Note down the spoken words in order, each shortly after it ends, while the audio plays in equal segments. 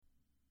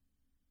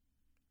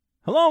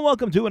Hello and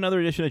welcome to another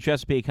edition of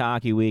Chesapeake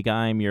Hockey Week.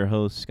 I'm your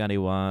host, Scotty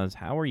Waz.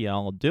 How are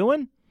y'all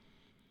doing?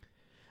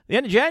 The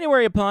end of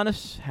January upon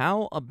us.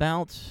 How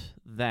about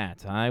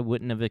that? I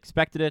wouldn't have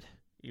expected it,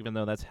 even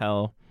though that's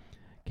how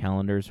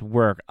calendars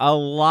work. A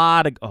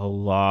lot of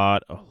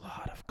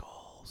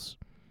goals.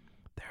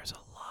 There's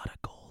a lot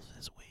of goals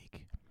this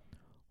week.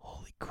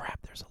 Holy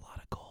crap, there's a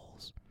lot of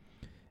goals.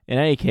 In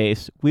any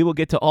case, we will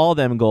get to all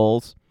them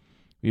goals.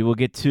 We will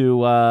get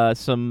to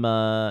some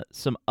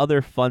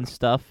other fun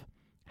stuff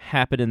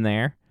happening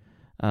there,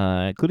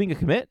 including a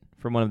commit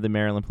from one of the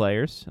Maryland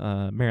players,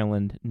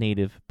 Maryland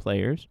native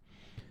players.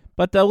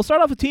 But we'll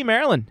start off with Team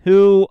Maryland,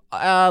 who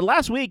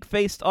last week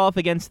faced off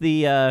against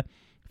the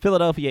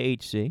Philadelphia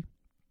HC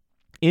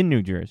in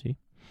New Jersey.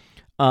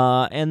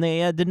 And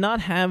they did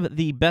not have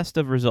the best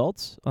of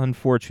results,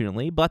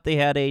 unfortunately, but they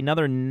had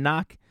another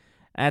kick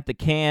at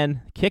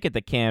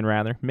the can,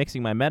 rather,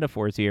 mixing my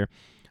metaphors here,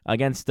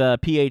 against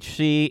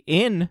PHC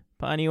in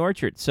Piney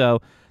Orchard.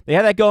 So they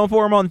had that going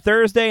for them on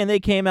Thursday, and they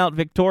came out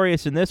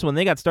victorious in this one.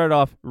 They got started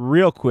off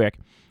real quick.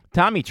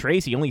 Tommy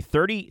Tracy, only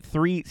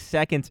 33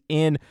 seconds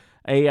in,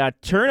 a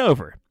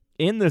turnover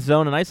in the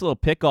zone, a nice little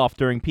pickoff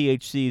during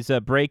PHC's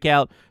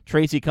breakout.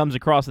 Tracy comes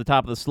across the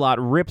top of the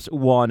slot, rips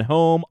one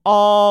home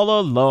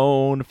all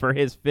alone for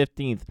his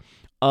 15th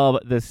of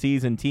the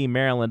season. Team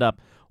Maryland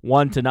up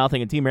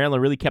 1-0, and Team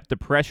Maryland really kept the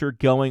pressure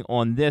going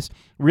on this,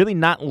 really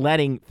not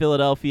letting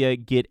Philadelphia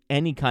get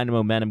any kind of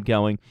momentum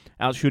going,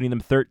 outshooting them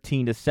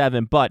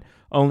 13-7, but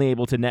only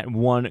able to net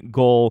one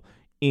goal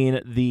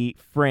in the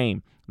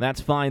frame.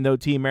 That's fine, though.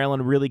 Team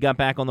Maryland really got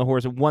back on the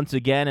horse once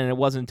again, and it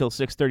wasn't until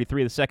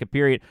 6:33 of the second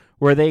period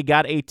where they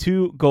got a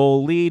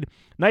 2-goal lead.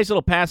 Nice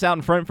little pass out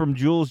in front from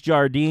Jules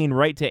Jardine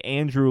right to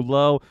Andrew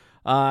Lowe.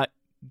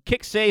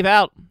 Kick save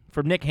out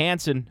from Nick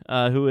Hansen,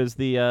 who is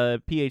the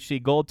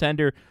PHC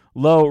goaltender.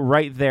 Lowe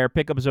right there,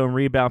 pick up his own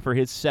rebound for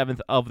his 7th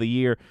of the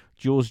year.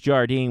 Jules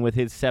Jardine with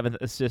his 7th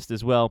assist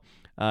as well.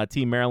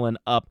 Team Maryland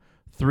up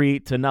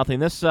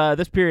 3-0.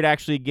 This period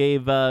actually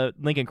gave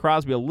Lincoln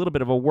Crosby a little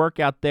bit of a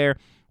workout there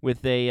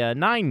with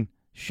 9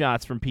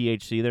 shots from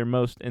PHC, their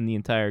most in the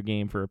entire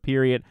game for a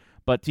period.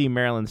 But Team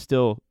Maryland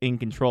still in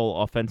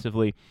control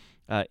offensively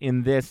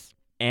in this.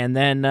 And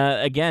then,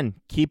 again,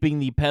 keeping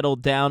the pedal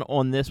down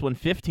on this one,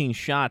 15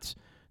 shots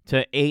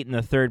to 8 in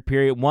the third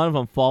period, one of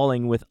them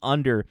falling with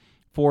under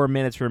 4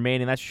 minutes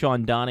remaining. That's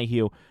Sean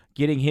Donahue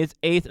getting his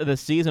 8th of the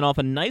season off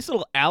a nice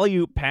little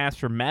alley-oop pass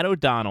from Matt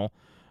O'Donnell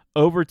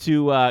over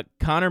to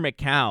Connor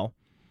McCall.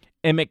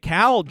 And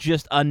McCall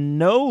just a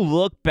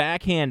no-look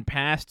backhand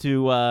pass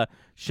to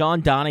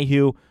Sean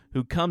Donahue,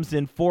 who comes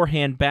in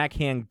forehand,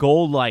 backhand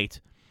goal light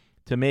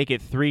to make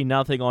it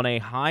 3-0 on a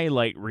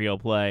highlight reel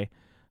play.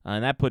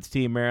 And that puts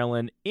Team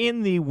Maryland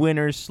in the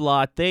winner's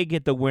slot. They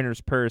get the winner's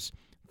purse,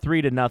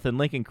 3-0.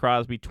 Lincoln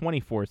Crosby,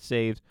 24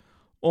 saves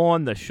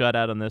on the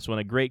shutout on this one.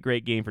 A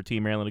great game for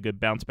Team Maryland. A good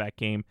bounce-back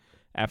game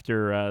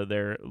after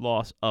their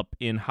loss up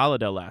in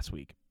Holliday last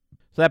week.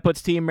 So that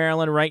puts Team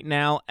Maryland right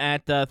now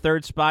at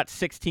third spot,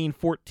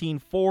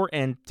 16-14,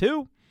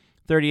 4-2,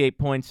 38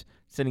 points,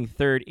 sitting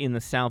third in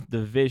the South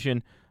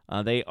Division.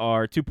 They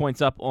are 2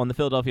 points up on the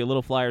Philadelphia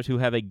Little Flyers, who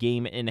have a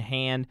game in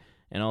hand,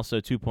 and also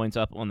 2 points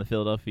up on the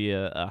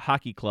Philadelphia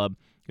Hockey Club,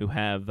 who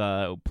have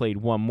played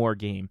one more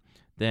game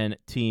than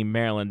Team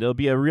Maryland. It'll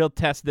be a real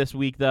test this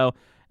week, though,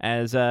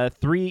 as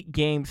 3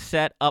 games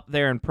set up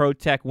there in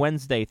Pro-Tech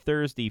Wednesday,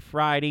 Thursday,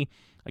 Friday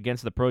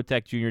against the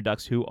Pro-Tech Junior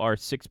Ducks, who are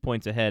 6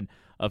 points ahead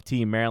of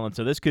Team Maryland.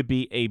 So this could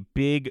be a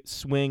big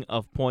swing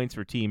of points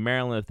for Team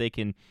Maryland. If they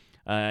can,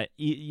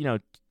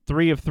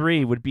 3 of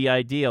 3 would be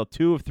ideal.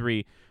 2 of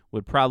 3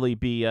 would probably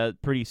be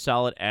pretty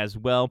solid as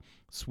well.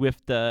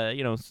 Swift,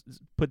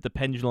 put the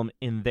pendulum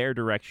in their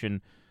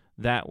direction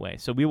that way.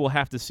 So we will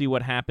have to see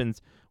what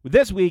happens with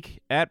this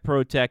week at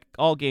Pro-Tech.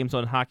 All games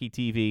on Hockey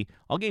TV.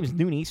 All games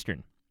noon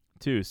Eastern,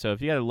 too. So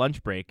if you got a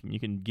lunch break, you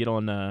can get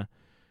on the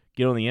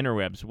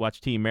interwebs,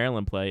 watch Team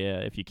Maryland play.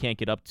 If you can't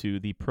get up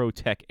to the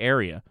Pro-Tech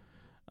area,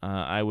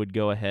 I would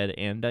go ahead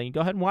and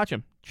watch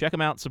them. Check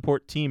them out.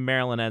 Support Team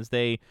Maryland as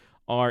they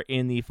are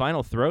in the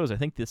final throes. I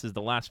think this is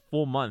the last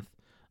full month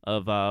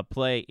of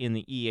play in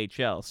the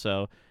EHL.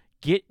 So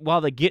get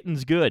while the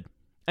getting's good.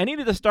 I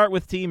needed to start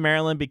with Team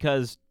Maryland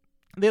because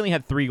they only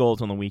had 3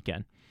 goals on the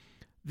weekend.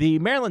 The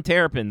Maryland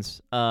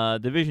Terrapins,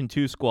 Division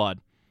II squad,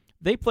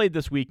 they played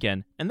this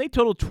weekend, and they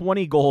totaled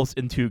 20 goals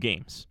in 2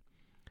 games.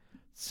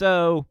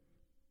 So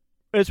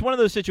it's one of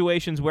those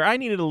situations where I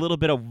needed a little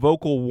bit of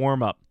vocal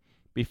warm-up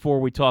before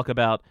we talk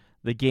about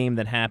the game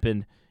that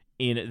happened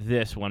in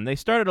this one. They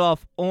started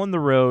off on the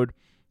road.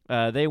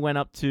 They went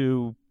up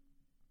to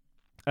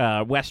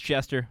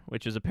Westchester,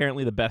 which is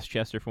apparently the best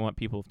Chester from what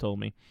people have told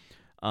me.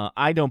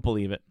 I don't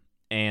believe it,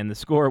 and the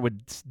score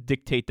would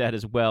dictate that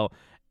as well,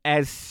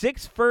 as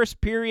 6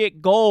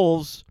 first-period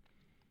goals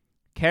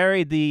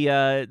carried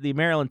the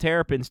Maryland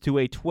Terrapins to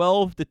a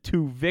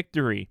 12-2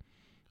 victory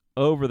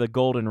over the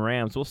Golden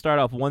Rams. We'll start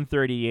off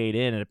 138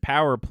 in a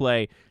power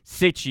play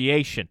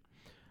situation.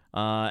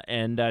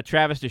 And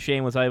Travis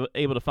Duchesne was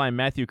able to find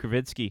Matthew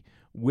Kravitsky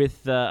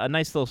with a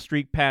nice little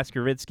streak pass.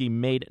 Kravitsky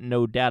made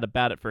no doubt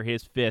about it for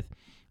his 5th.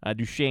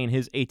 Duchesne,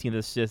 his 18th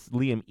assist.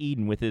 Liam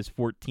Eden with his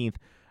 14th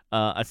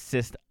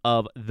assist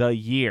of the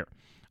year.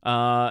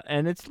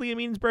 And it's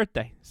Liam Eden's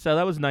birthday, so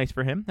that was nice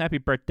for him. Happy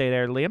birthday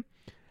there, Liam.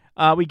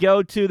 We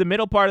go to the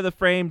middle part of the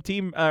frame.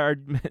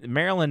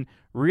 Maryland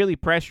really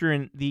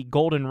pressuring the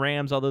Golden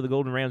Rams, although the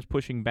Golden Rams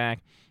pushing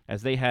back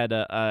as they had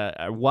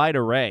a wide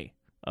array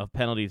of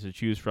penalties to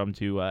choose from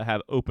to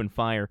have open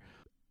fire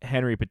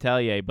Henry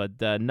Petelier,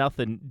 but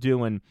nothing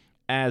doing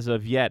as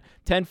of yet.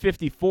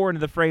 10:54 into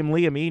the frame,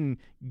 Liam Eden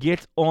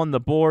gets on the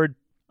board.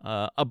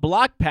 A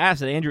block pass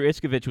that Andrew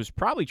Iskovich was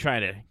probably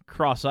trying to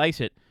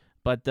cross-ice it,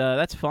 but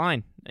that's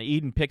fine.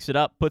 Eden picks it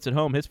up, puts it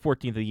home, his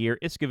 14th of the year.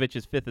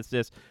 Iskovich's 5th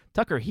assist.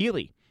 Tucker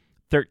Healy,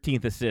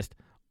 13th assist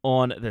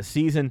on the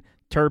season.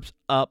 Terps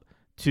up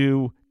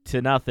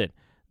 2-0.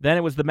 Then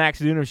it was the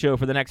Max Newnham show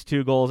for the next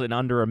 2 goals in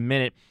under a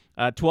minute.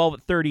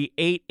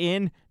 12:38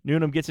 in.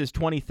 Newnham gets his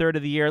 23rd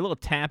of the year. A little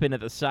tap in at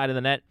the side of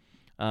the net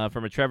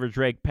from a Trevor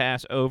Drake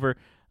pass over.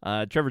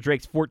 Trevor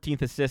Drake's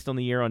 14th assist on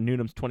the year on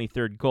Newnham's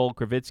 23rd goal.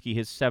 Kravitsky,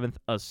 his 7th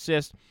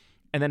assist.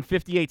 And then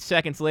 58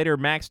 seconds later,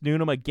 Max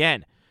Newnham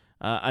again.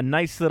 A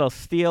nice little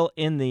steal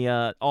in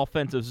the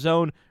offensive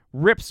zone.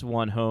 Rips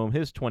one home,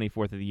 his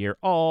 24th of the year,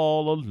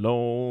 all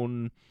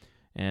alone.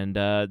 And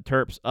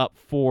Terps up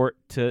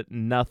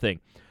 4-0.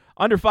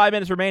 Under 5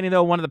 minutes remaining,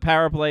 though, one of the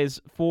power plays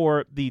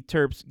for the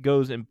Terps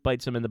goes and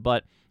bites them in the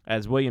butt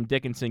as William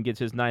Dickinson gets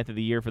his 9th of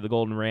the year for the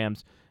Golden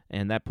Rams,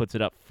 and that puts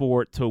it up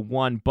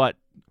 4-1. But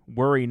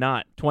worry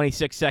not.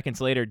 26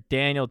 seconds later,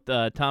 Daniel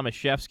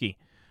Tomaszewski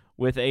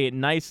with a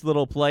nice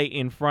little play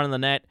in front of the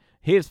net,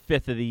 his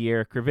 5th of the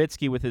year.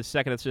 Kravitsky with his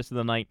 2nd assist of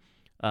the night,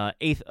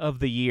 8th of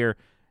the year.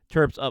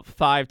 Terps up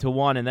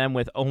 5-1, and then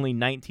with only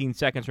 19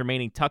 seconds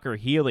remaining, Tucker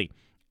Healy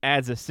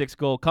adds a 6th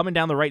goal. Coming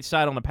down the right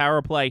side on the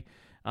power play,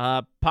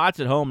 pots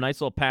it home. Nice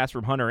little pass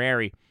from Hunter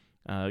Airy.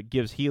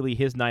 Gives Healy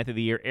his 9th of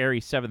the year. Airy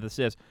 7th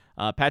assist.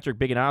 Patrick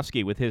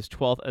Biganowski with his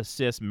 12th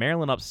assist.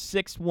 Maryland up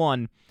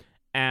 6-1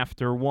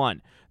 after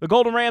 1. The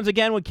Golden Rams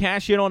again would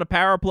cash in on a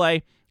power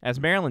play as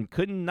Maryland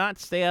could not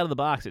stay out of the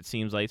box, it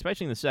seems like,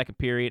 especially in the second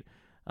period.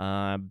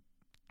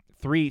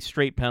 3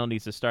 straight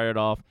penalties to start it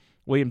off.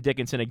 William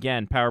Dickinson,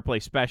 again, power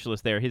play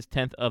specialist there. His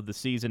 10th of the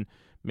season,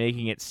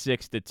 making it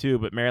 6-2.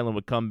 But Maryland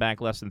would come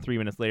back less than 3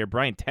 minutes later.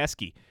 Brian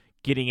Teske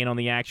getting in on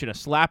the action. A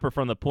slapper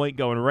from the point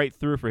going right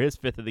through for his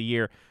 5th of the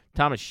year.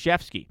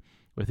 Tomaszewski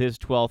with his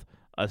 12th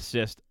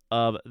assist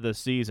of the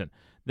season.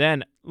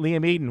 Then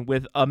Liam Eden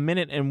with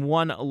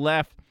 1:01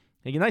 left.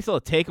 A nice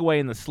little takeaway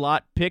in the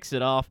slot. Picks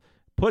it off.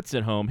 Puts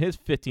it home. His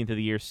 15th of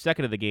the year.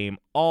 2nd of the game.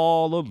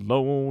 All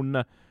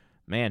alone.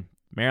 Man,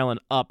 Maryland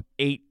up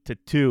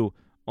 8-2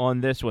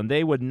 on this one.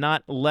 They would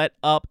not let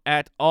up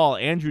at all.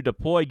 Andrew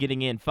DePoy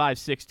getting in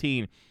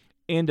 5:16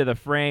 into the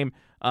frame.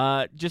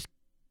 Just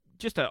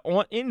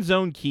an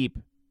in-zone keep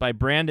by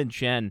Brandon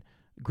Chen.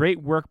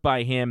 Great work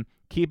by him,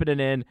 keeping it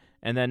in,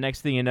 and then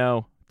next thing you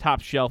know,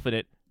 top shelfing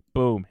it.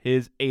 Boom.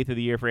 His 8th of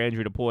the year for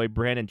Andrew DePoy.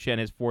 Brandon Chen,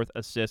 his 4th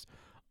assist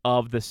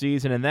of the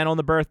season. And then on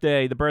the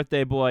birthday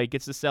boy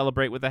gets to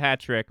celebrate with a hat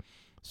trick.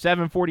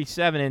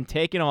 7:47 in,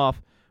 taking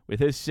off with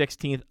his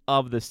 16th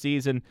of the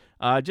season.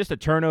 Just a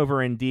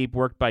turnover in deep,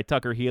 worked by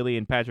Tucker Healy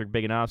and Patrick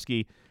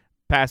Biganowski.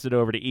 Pass it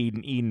over to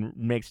Eden. Eden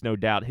makes no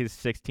doubt his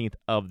 16th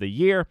of the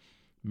year.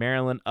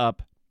 Maryland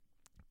up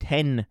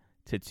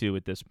 10-2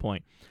 at this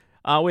point.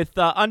 With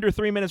under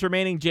 3 minutes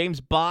remaining, James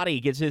Body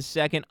gets his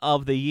 2nd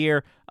of the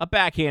year. A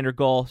backhander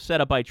goal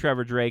set up by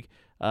Trevor Drake.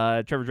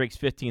 Trevor Drake's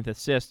 15th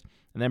assist.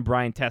 And then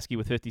Brian Teske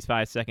with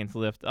 55 seconds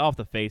left off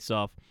the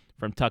faceoff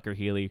from Tucker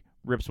Healy.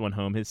 Rips one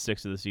home, his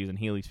 6th of the season.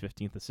 Healy's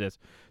 15th assist.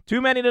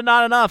 Too many to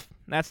not enough.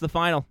 That's the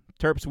final.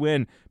 Terps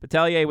win.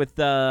 Petelier with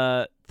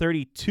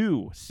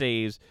 32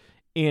 saves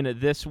in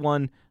this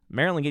one.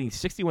 Maryland getting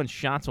 61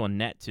 shots on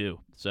net, too.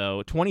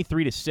 So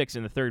 23-6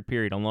 in the third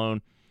period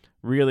alone.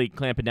 Really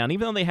clamping down.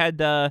 Even though they had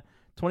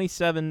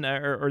 27,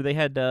 or they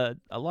had a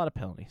lot of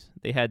penalties.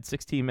 They had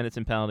 16 minutes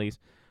in penalties.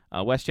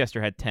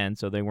 Westchester had 10,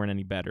 so they weren't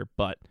any better.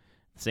 But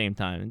at the same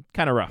time,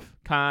 kind of rough.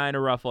 Kind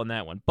of rough on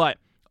that one. But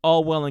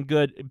all well and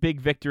good.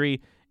 Big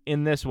victory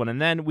in this one.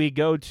 And then we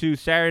go to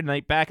Saturday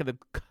night back at the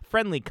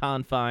friendly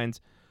confines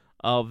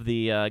of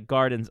the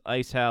Gardens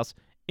Ice House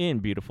in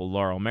beautiful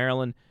Laurel,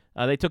 Maryland.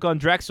 They took on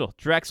Drexel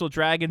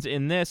Dragons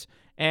in this.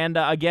 And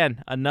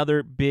again,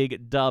 another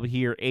big dub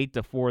here,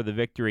 8-4 the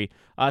victory.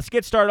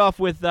 Skit started off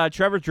with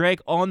Trevor Drake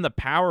on the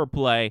power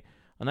play.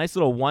 A nice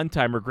little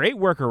one-timer. Great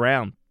work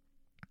around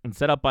and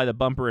set up by the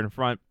bumper in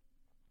front.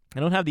 I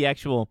don't have the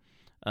actual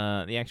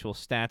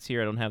stats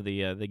here. I don't have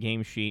the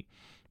game sheet,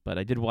 but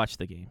I did watch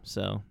the game.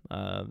 So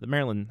the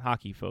Maryland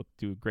hockey folk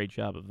do a great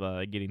job of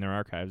getting their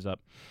archives up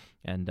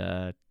and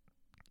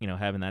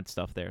having that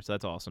stuff there. So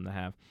that's awesome to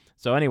have.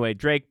 So anyway,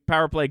 Drake,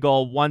 power play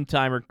goal,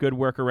 one-timer, good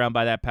work around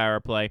by that power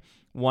play.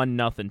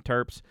 1-0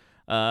 Terps.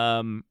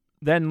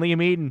 Then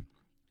Liam Eden,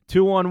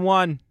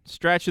 2-on-1,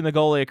 stretching the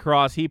goalie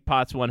across. He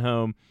pots one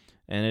home,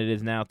 and it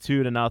is now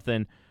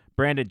 2-0.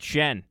 Brandon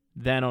Chen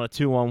then on a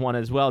 2-on-1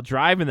 as well,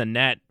 driving the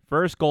net.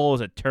 First goal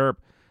is a Terp.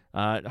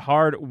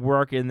 Hard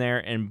work in there,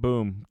 and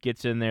boom,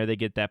 gets in there. They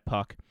get that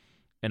puck,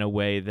 and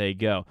away they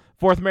go.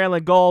 Fourth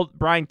Maryland goal,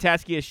 Brian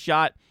Teske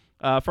shot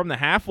from the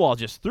half wall,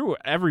 just through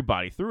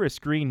everybody, through a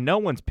screen. No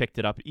one's picked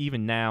it up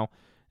even now.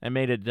 And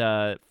made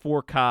it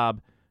 4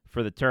 Cobb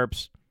for the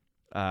Terps.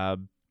 I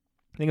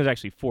think it was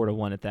actually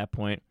 4-1 at that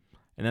point.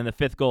 And then the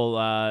fifth goal,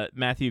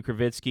 Matthew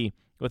Kravitsky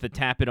with a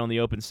tap-in on the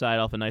open side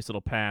off a nice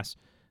little pass.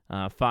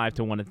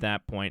 5-1 at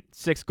that point.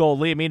 Sixth goal,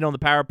 Liam Eden on the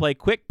power play.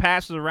 Quick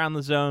passes around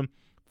the zone.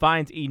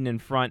 Finds Eden in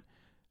front.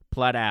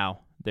 Pladow.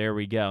 There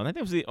we go. And I think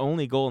that was the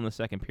only goal in the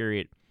second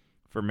period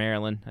for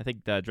Maryland. I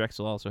think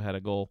Drexel also had a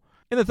goal.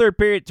 In the third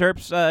period,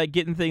 Terps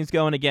getting things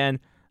going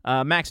again.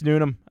 Max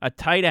Newnham, a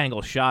tight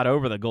angle shot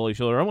over the goalie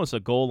shoulder, almost a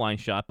goal line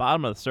shot,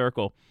 bottom of the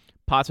circle,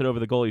 pots it over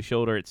the goalie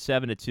shoulder. It's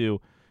 7-2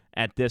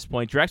 at this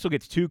point. Drexel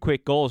gets 2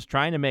 quick goals,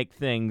 trying to make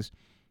things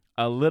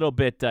a little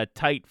bit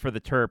tight for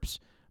the Terps,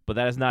 but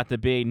that is not to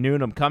be.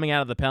 Newnham coming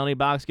out of the penalty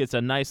box gets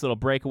a nice little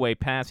breakaway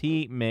pass.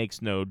 He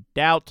makes no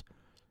doubt,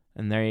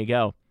 and there you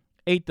go.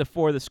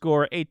 8-4 the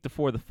score,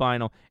 8-4 the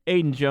final.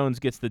 Aiden Jones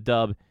gets the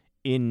dub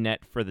in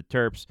net for the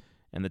Terps,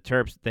 and the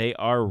Terps, they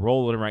are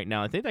rolling right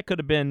now. I think that could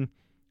have been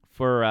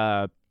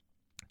for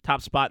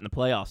top spot in the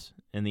playoffs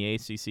in the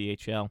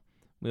ACCHL.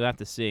 We'll have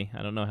to see.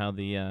 I don't know how or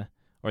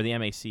the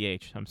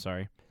MACH. I'm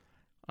sorry.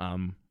 I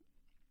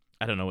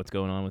don't know what's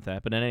going on with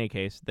that, but in any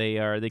case,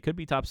 they could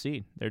be top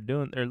seed.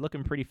 They're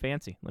looking pretty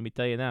fancy. Let me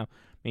tell you now.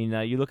 I mean,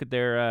 you look at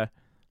their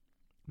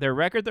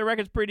record. Their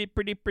record's pretty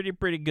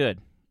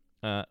good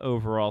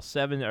overall.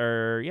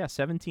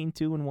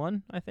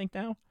 17-2-1, I think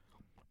now.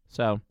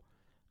 So,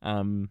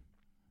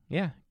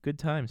 yeah, good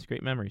times,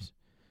 great memories.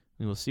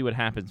 We will see what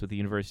happens with the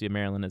University of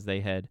Maryland as they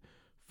head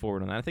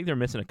forward on that. I think they're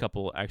missing a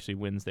couple actually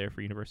wins there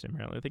for University of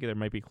Maryland. I think there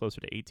might be closer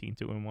to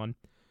 18-2-1.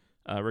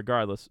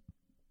 Regardless,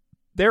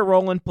 they're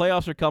rolling.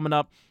 Playoffs are coming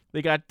up.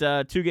 They got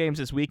 2 games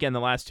this weekend, the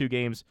last 2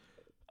 games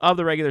of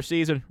the regular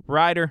season.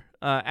 Rider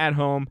at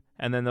home,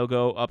 and then they'll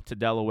go up to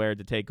Delaware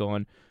to take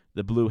on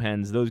the Blue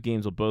Hens. Those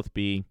games will both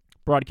be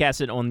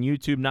broadcasted on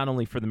YouTube, not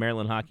only for the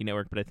Maryland Hockey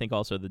Network, but I think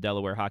also the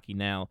Delaware Hockey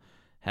Now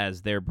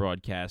has their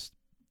broadcast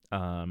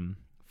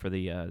for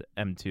the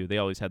M2. They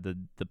always had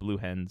the Blue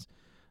Hens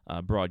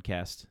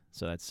broadcast.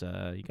 So that's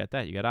you got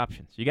that. You got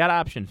options. You got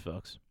options,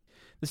 folks.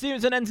 The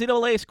Stevenson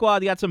NCAA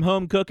squad got some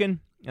home cooking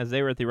as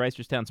they were at the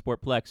Reisterstown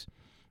Sportplex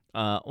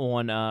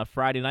on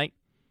Friday night,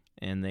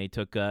 and they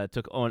took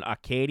on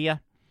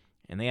Acadia,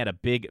 and they had a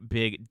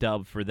big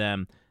dub for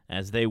them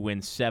as they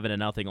win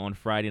 7-0 on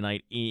Friday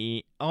night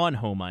on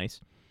home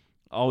ice.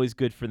 Always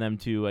good for them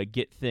to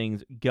get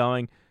things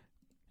going.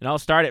 And I'll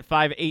start at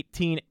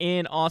 5:18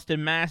 in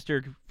Austin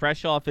Master,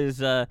 fresh off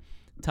his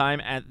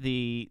time at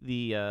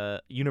the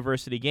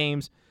University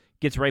Games.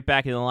 Gets right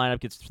back in the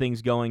lineup, gets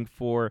things going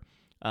for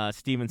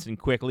Stevenson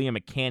quick. Liam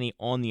McCanny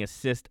on the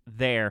assist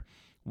there.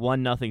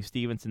 1-0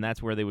 Stevenson.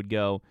 That's where they would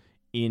go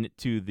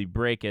into the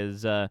break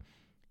as,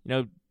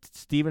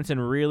 Stevenson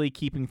really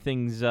keeping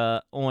things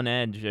on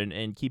edge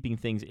and keeping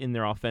things in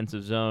their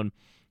offensive zone,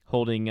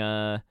 holding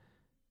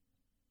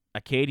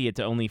Acadia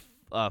to only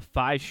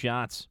 5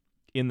 shots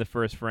in the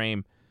first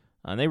frame.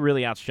 They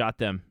really outshot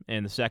them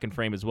in the second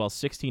frame as well,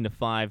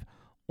 16-5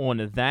 on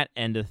that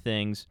end of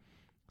things.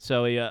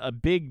 So a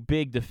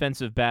big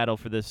defensive battle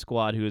for this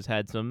squad who has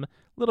had some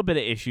little bit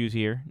of issues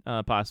here,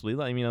 possibly.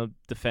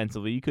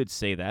 Defensively, you could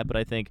say that, but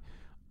I think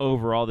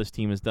overall this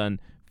team has done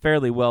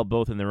fairly well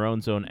both in their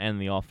own zone and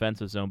the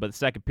offensive zone. But the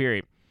second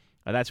period,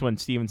 that's when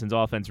Stevenson's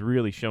offense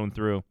really shone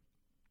through,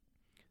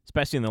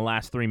 especially in the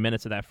last 3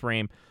 minutes of that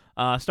frame.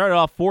 Started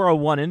off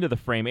 4:01 into the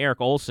frame.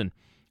 Eric Olson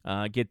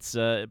gets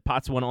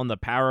pots one on the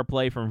power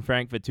play from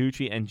Frank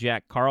Vitucci and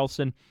Jack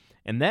Carlson.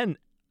 And then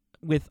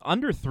with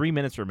under 3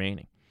 minutes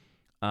remaining,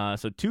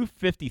 so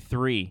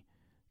 2:53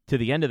 to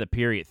the end of the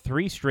period,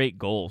 3 straight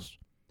goals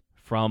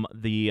from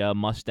the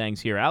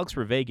Mustangs here. Alex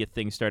Rivet gets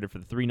things started for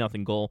the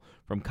 3-0 goal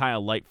from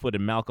Kyle Lightfoot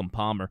and Malcolm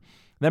Palmer.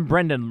 Then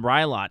Brendan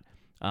Rylott,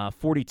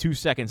 42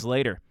 seconds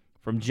later,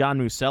 from John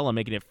Musella,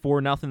 making it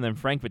 4-0. Then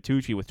Frank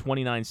Vitucci with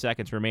 29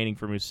 seconds remaining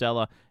for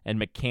Musella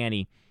and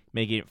McCanny,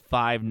 making it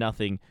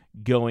 5-0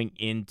 going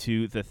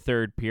into the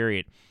third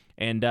period.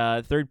 And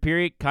third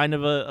period, kind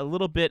of a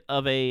little bit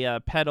of a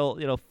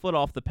pedal, foot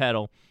off the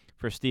pedal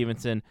for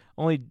Stevenson.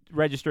 Only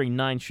registering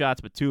 9 shots,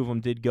 but 2 of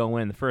them did go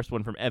in. The first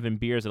one from Evan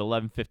Beers at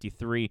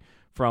 11:53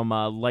 from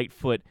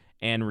Lightfoot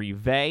and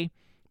Rivet,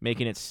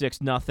 making it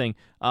 6-0.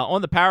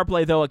 On the power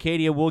play, though,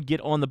 Acadia will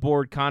get on the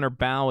board. Connor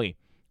Bowie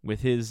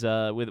with his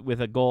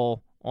with a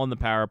goal on the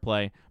power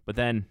play, but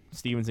then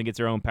Stevenson gets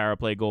their own power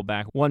play goal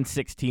back.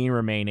 1:16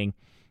 remaining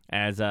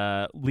as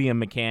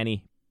Liam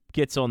McCanny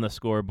gets on the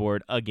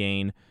scoreboard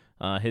again.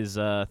 His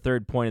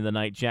third point of the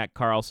night, Jack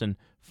Carlson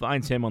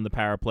finds him on the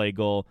power play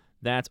goal.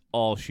 That's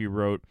all she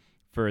wrote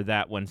for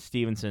that one.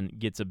 Stevenson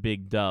gets a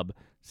big dub,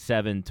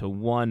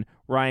 7-1.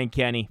 Ryan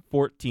Kenny,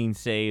 14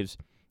 saves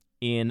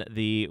in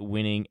the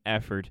winning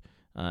effort.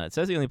 It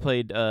says he only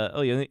played.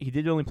 He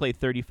did only play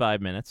 35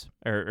 minutes,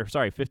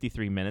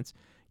 53 minutes.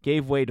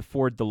 Gave way to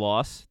Ford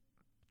DeLoss.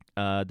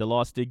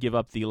 DeLoss did give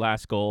up the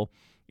last goal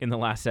in the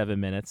last 7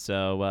 minutes.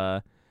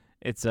 So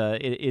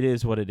it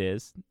is what it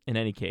is. In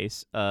any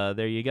case,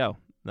 there you go.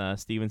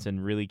 Stevenson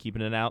really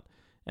keeping it out.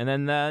 And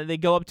then they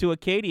go up to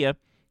Acadia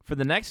for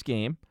the next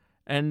game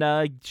and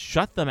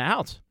shut them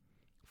out.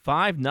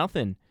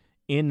 5-0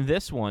 in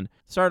this one.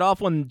 Started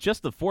off on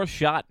just the fourth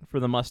shot for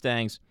the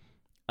Mustangs.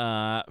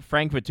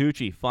 Frank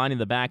Vitucci finding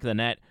the back of the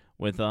net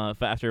with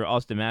after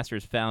Austin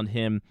Masters found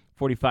him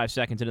 45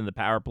 seconds into the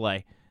power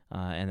play.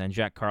 And then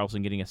Jack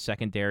Carlson getting a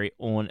secondary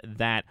on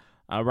that.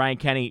 Ryan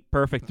Kenny,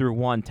 perfect through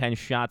 1, 10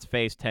 shots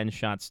faced, 10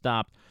 shots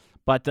stopped.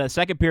 But the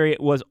second period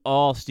was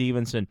all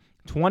Stevenson.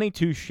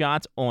 22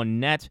 shots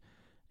on net,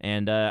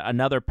 and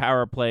another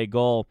power play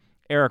goal.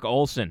 Eric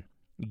Olson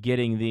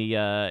getting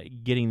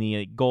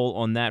the goal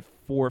on that.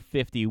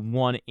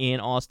 4:51 in.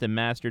 Austin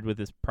Masters with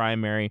his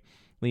primary.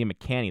 Liam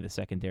McCanny, the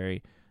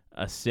secondary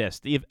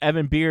assist.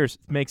 Evan Beers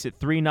makes it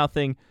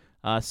 3-0.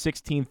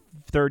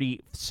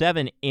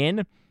 16:37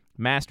 in.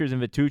 Masters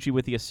and Vitucci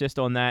with the assist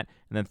on that.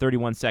 And then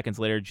 31 seconds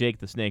later, Jake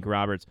the Snake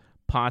Roberts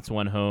pots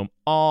one home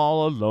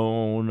all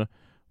alone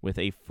with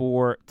a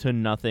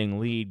 4-0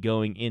 lead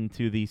going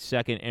into the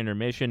second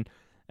intermission.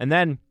 And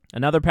then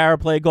another power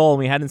play goal.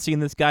 We hadn't seen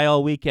this guy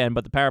all weekend,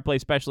 but the power play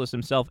specialist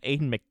himself,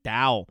 Aiden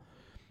McDowell,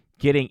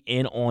 getting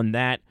in on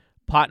that.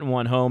 Potting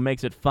one home,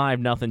 makes it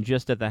 5-0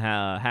 just at the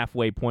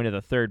halfway point of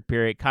the third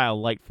period.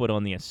 Kyle Lightfoot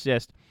on the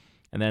assist.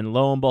 And then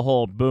lo and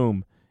behold,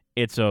 boom,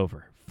 it's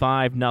over.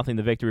 5-0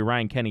 the victory.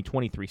 Ryan Kenny,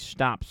 23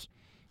 stops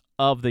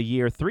of the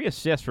year. 3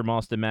 assists from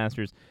Austin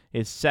Masters.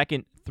 His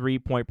second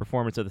 3-point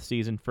performance of the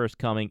season, first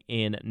coming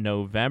in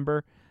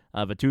November.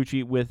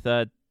 Vitucci with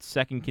a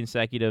second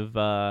consecutive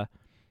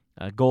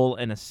goal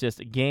and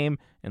assist game.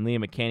 And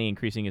Liam McCanny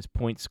increasing his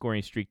point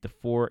scoring streak to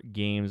 4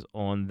 games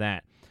on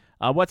that.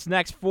 What's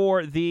next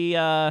for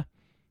the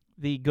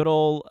good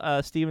old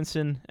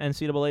Stevenson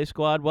NCAA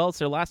squad? Well, it's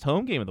their last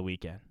home game of the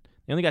weekend.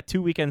 They only got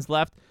 2 weekends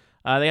left.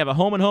 They have a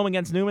home and home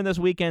against Newman this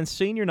weekend,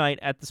 senior night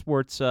at the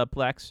Sports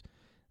Plex.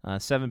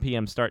 7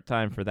 p.m. start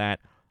time for that.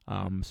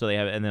 So they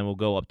have, and then we'll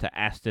go up to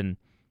Aston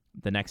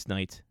the next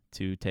night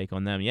to take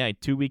on them. Yeah,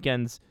 2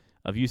 weekends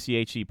of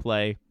UCHC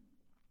play,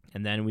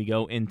 and then we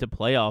go into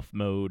playoff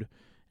mode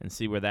and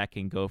see where that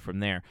can go from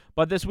there.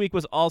 But this week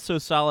was also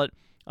solid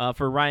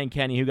for Ryan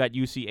Kenny, who got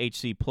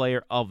UCHC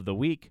Player of the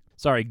Week.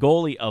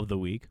 Goalie of the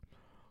Week.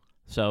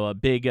 So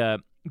big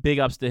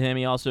ups to him.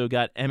 He also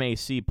got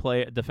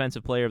MAC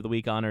Defensive Player of the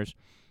Week honors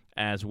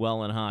as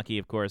well in hockey.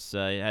 Of course,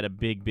 had a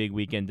big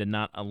weekend, did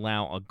not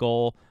allow a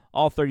goal.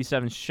 All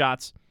 37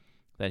 shots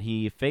that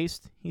he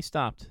faced, he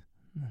stopped.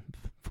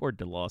 Poor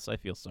DeLoss. I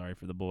feel sorry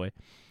for the boy.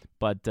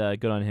 But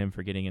good on him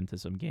for getting into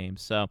some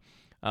games. So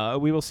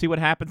we will see what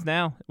happens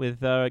now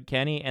with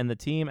Kenny and the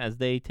team as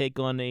they take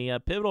on a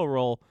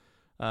pivotal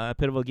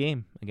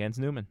game against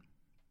Newman.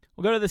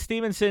 We'll go to the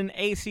Stevenson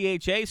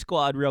ACHA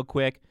squad real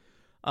quick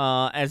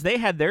as they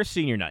had their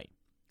senior night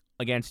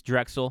against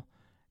Drexel.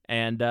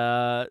 And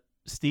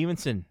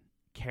Stevenson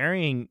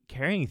carrying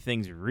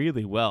things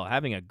really well,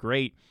 having a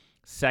great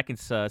second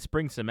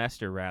spring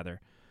semester rather,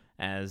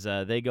 as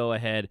they go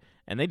ahead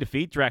and they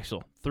defeat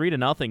Drexel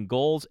 3-0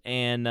 goals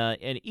and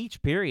in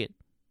each period,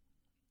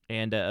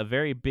 and a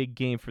very big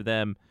game for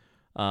them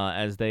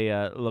as they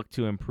look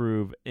to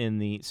improve in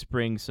the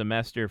spring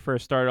semester.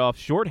 First started off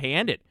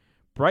shorthanded,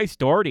 Bryce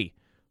Doherty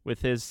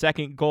with his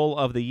second goal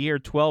of the year,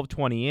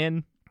 12:20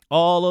 in,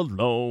 all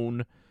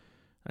alone.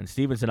 And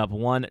Stevenson up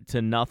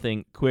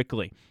 1-0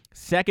 quickly.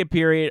 Second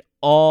period,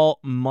 all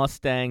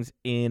Mustangs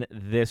in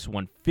this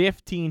one.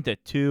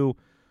 15-2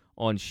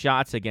 on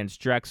shots against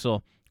Drexel.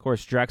 Of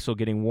course, Drexel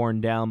getting worn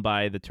down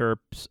by the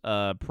Terps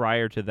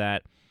prior to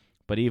that.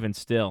 But even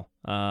still,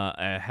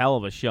 a hell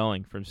of a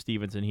showing from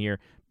Stevenson here.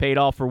 Paid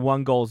off for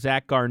 1 goal.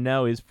 Zach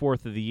Garneau, his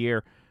 4th of the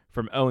year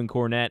from Owen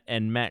Cornett.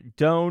 And Matt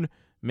Doan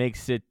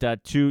makes it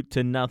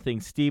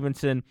 2-0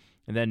 Stevenson.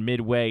 And then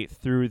midway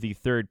through the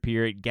third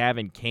period,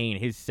 Gavin Kane,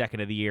 his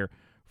 2nd of the year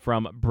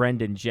from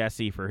Brendan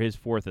Jesse for his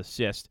 4th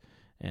assist.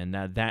 And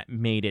that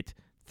made it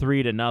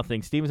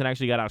 3-0. Stevenson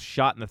actually got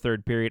outshot in the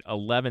third period,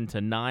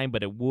 11-9,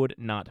 but it would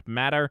not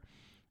matter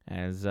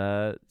as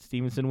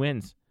Stevenson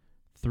wins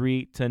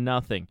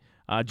 3-0.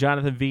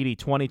 Jonathan Vitti,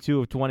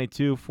 22 of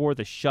 22 for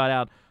the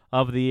shutout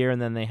of the year.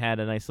 And then they had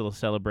a nice little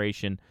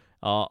celebration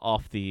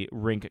off the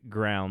rink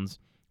grounds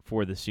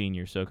for the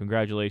seniors. So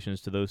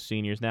congratulations to those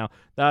seniors. Now,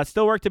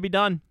 still work to be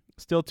done.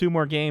 Still 2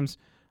 more games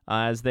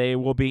as they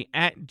will be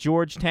at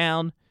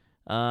Georgetown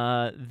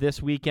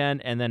this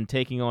weekend and then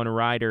taking on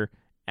Ryder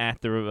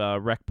at the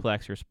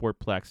Recplex or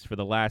Sportplex for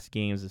the last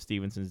games of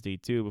Stevenson's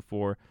D2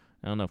 before,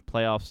 I don't know, if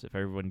playoffs, if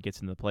everyone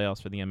gets into the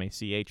playoffs for the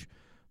MACH,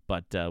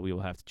 but we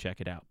will have to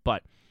check it out.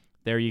 But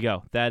there you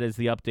go. That is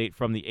the update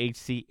from the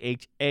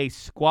HCHA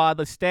squad.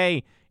 Let's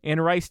stay in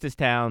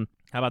Reisterstown.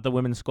 How about the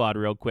women's squad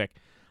real quick?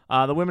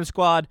 The women's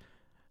squad,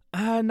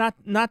 not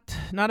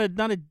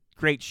a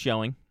great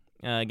showing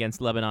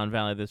against Lebanon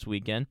Valley this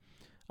weekend.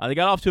 They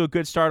got off to a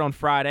good start on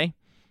Friday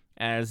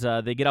as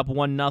they get up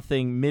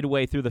 1-0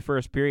 midway through the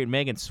first period.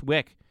 Megan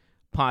Swick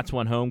pots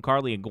one home.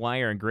 Carly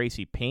Aguirre and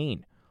Gracie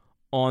Payne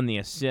on the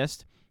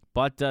assist.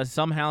 but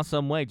somehow,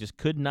 some way, just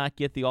could not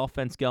get the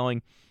offense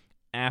going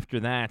after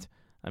that.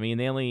 I mean,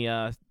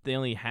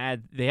 they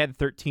had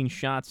 13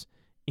 shots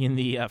in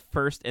the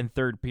first and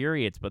third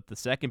periods, but the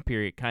second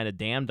period kind of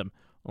damned them.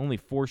 Only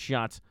 4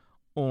 shots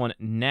on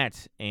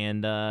net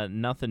and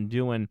nothing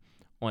doing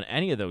on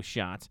any of those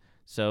shots.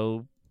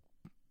 So,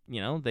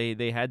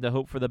 they had to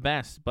hope for the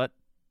best, but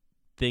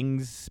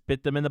things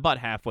bit them in the butt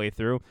halfway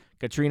through.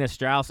 Katrina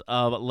Strauss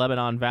of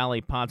Lebanon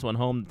Valley pots one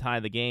home to tie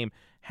the game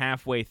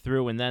halfway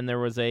through, and then there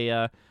was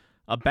a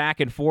back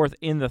and forth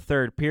in the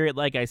third period.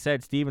 Like I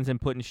said, Stevenson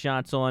putting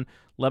shots on,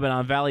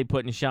 Lebanon Valley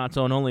putting shots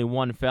on, only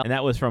one fell, and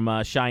that was from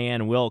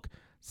Cheyenne Wilk.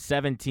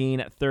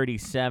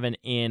 17-37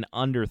 in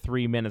under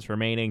 3 minutes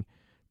remaining,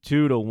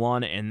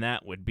 2-1, and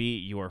that would be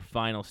your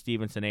final.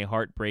 Stevenson, a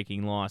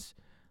heartbreaking loss,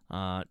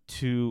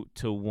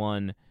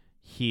 2-1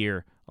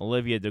 here.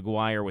 Olivia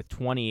DeGuire with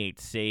 28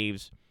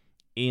 saves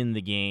in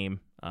the game.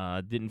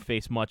 Didn't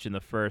face much in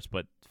the first,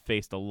 but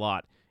faced a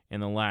lot in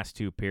the last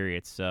 2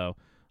 periods. So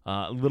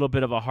a little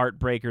bit of a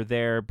heartbreaker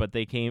there, but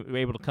they were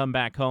able to come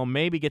back home,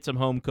 maybe get some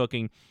home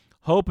cooking,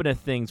 hoping if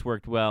things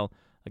worked well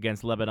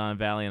against Lebanon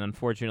Valley, and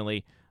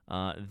unfortunately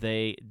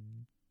they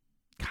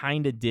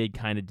kind of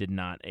did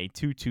not. A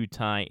 2-2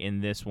 tie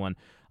in this one.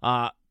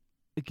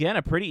 Again,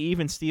 a pretty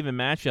even Steven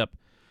matchup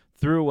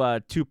through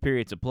 2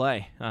 periods of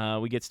play.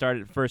 We get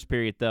started first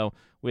period, though,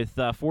 with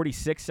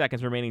 46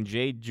 seconds remaining.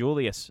 Jade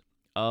Julius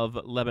of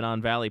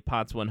Lebanon Valley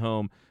pots one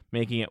home,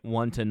 making it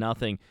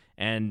 1-0.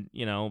 And,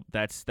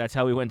 that's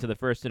how we went to the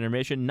first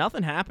intermission.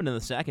 Nothing happened in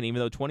the second, even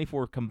though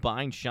 24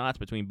 combined shots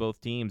between both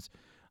teams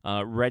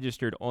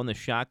registered on the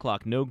shot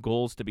clock. No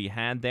goals to be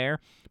had there.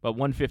 But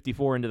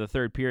 1:54 into the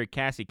third period,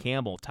 Cassie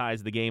Campbell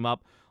ties the game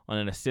up on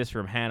an assist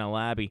from Hannah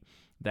Labby.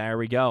 There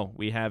we go.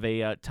 We have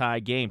a tie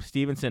game.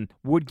 Stevenson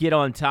would get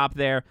on top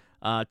there.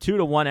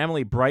 2-1,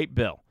 Emily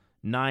Brightbill.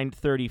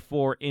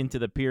 9:34 into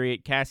the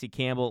period. Cassie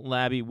Campbell,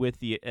 Labby with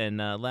the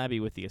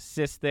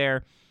assist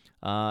there.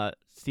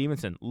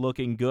 Stevenson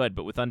looking good,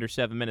 but with under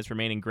 7 minutes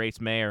remaining,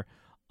 Grace Mayer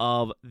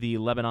of the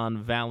Lebanon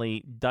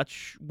Valley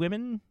Dutch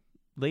women,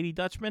 Lady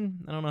Dutchman.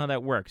 I don't know how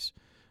that works.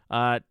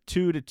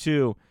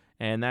 2-2,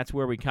 and that's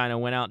where we kind of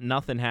went out.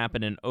 Nothing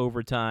happened in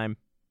overtime,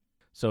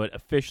 so it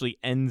officially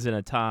ends in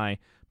a tie.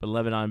 But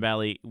Lebanon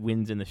Valley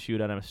wins in the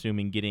shootout, I'm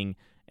assuming getting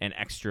an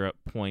extra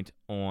point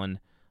on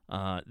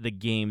the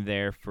game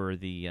there for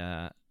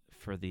the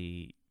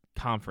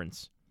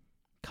conference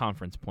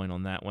point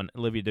on that one.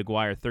 Olivia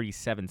DeGuire,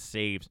 37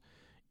 saves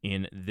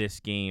in this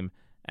game,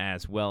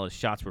 as well as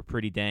shots were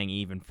pretty dang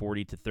even,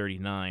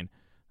 40-39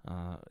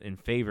 in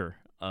favor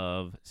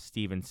of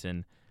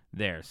Stevenson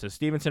there. So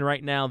Stevenson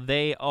right now,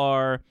 they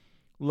are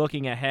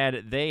looking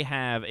ahead. They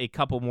have a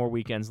couple more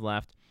weekends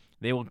left.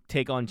 They will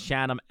take on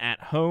Chatham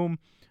at home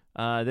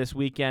this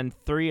weekend.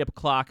 3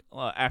 o'clock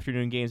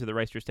afternoon games at the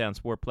Reisterstown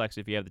Sportplex.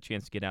 If you have the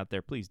chance to get out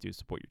there, please do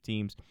support your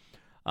teams.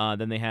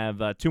 Then they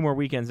have 2 more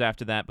weekends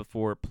after that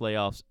before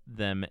playoffs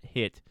them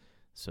hit.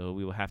 So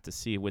we will have to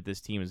see what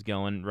this team is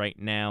going right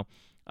now.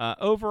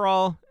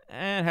 Overall,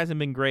 it hasn't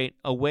been great.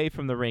 Away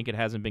from the rink, it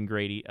hasn't been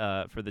great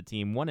for the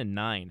team.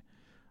 1-9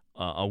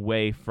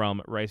 away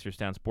from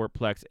Reisterstown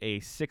Sportplex.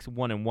 A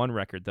 6-1-1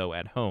 record, though,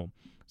 at home.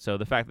 So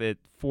the fact that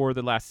 4 of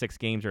the last 6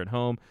 games are at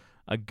home,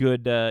 a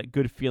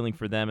good feeling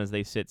for them as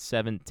they sit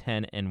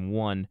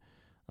 7-10-1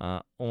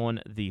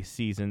 on the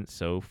season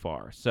so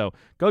far. So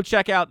go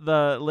check out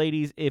the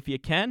ladies if you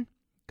can.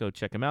 Go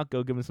check them out.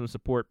 Go give them some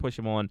support. Push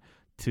them on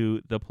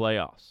to the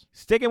playoffs.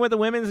 Sticking with the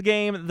women's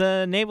game,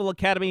 the Naval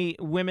Academy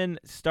women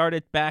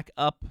started back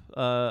up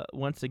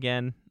once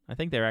again. I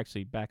think they're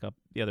actually back up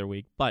the other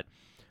week. But,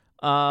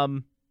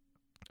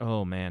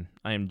 oh, man,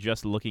 I am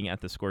just looking at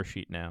the score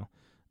sheet now.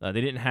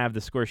 They didn't have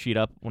the score sheet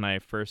up when I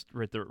first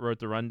wrote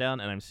the rundown,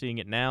 and I'm seeing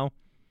it now.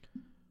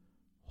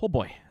 Oh,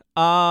 boy.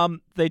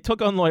 They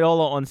took on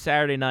Loyola on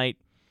Saturday night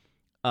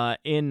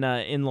in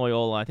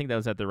Loyola. I think that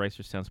was at the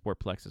Reisterstown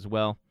Sportplex as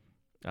well,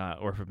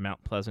 or from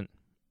Mount Pleasant.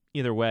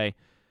 Either way,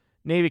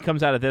 Navy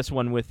comes out of this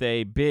one with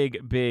a big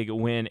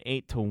win,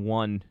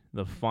 8-1,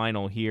 the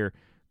final here.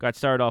 Got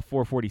started off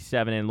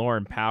 4:47, and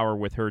Lauren Power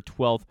with her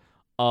 12th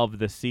of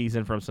the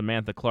season from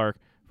Samantha Clark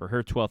for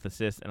her 12th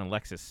assist, and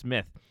Alexis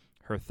Smith,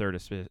 her 3rd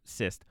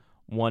assist.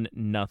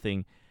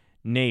 1-0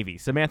 Navy.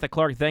 Samantha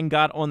Clark then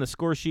got on the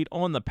score sheet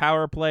on the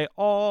power play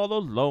all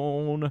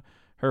alone.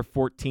 Her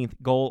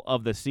 14th goal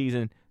of the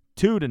season,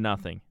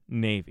 2-0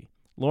 Navy.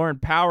 Lauren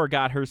Power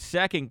got her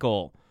 2nd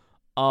goal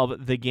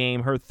of the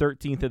game, her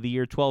 13th of the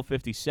year,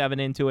 12:57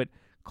 into it.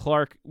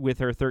 Clark with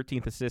her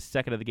 13th assist,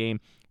 2nd of the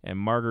game, and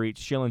Marguerite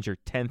Schillinger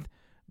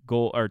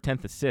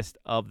 10th assist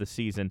of the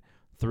season,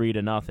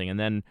 3-0. And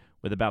then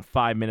with about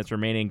 5 minutes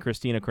remaining,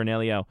 Christina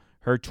Cornelio,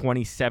 her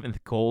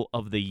 27th goal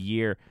of the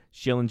year.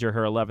 Schillinger,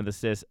 her 11th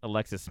assist.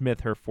 Alexis Smith,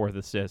 her 4th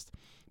assist.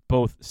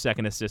 Both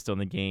 2nd assists on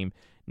the game.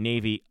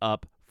 Navy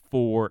up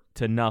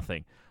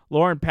 4-0.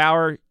 Lauren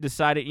Power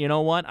decided, you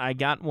know what? I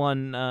got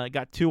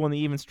 2 on the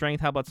even strength.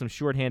 How about some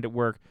shorthanded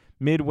work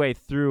midway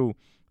through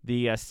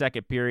the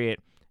 2nd period?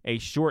 A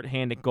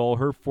shorthanded goal,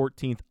 her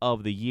 14th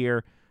of the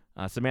year.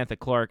 Samantha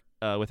Clark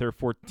with her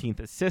 14th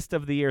assist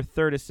of the year,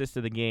 3rd assist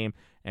of the game,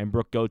 and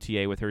Brooke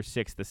Gauthier with her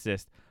 6th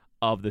assist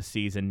of the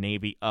season.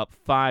 Navy up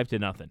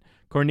 5-0.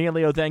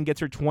 Cornelio then gets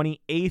her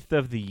 28th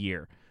of the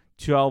year,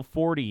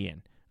 12:40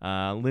 in.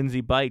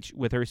 Lindsay Beich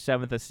with her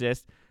 7th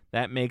assist.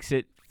 That makes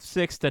it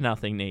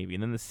 6-0 Navy.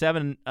 And then the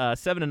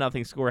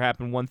 7-0 score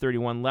happened,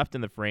 1:31 left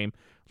in the frame.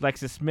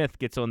 Lexus Smith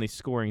gets on the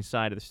scoring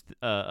side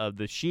of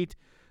the sheet.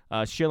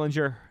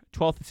 Schillinger,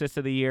 12th assist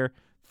of the year,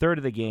 3rd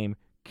of the game.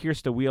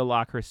 Kirsta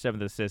Wheelock, her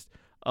 7th assist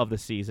of the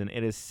season.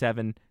 It is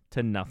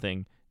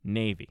 7-0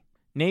 Navy.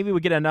 Navy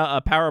would get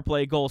a power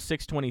play goal,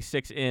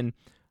 6:26 in.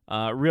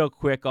 Real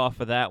quick off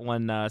of that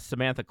one,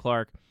 Samantha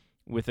Clark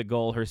with a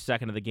goal, her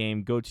 2nd of the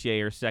game.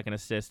 Gauthier, her 2nd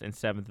assist and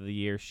 7th of the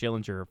year.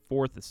 Schillinger, her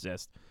 4th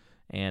assist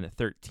and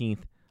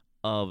 13th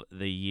of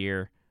the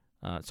year.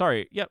 Her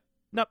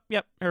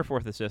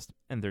 4th assist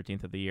and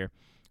 13th of the year.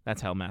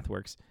 That's how math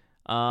works.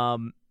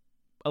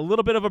 A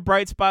little bit of a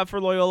bright spot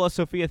for Loyola.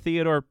 Sophia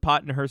Theodore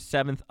potting her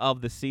 7th of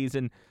the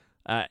season,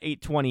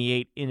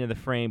 8:28 into the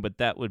frame, but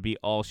that would be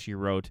all she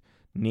wrote.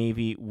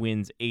 Navy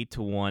wins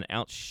 8-1,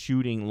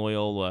 outshooting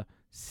Loyola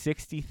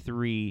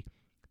 63-5.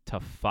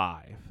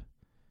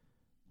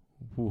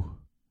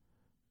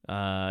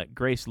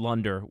 Grace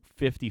Lunder,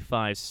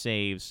 55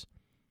 saves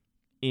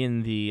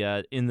in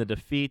the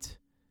defeat.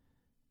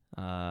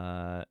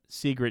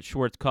 Sigrid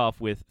Schwarzkopf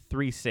with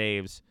 3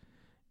 saves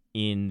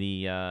in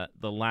the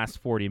last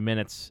 40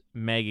 minutes.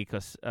 Maggie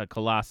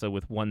Kalasa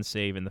with 1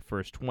 save in the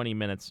first 20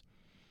 minutes.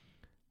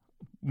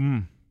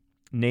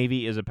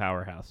 Navy is a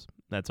powerhouse.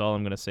 That's all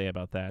I'm going to say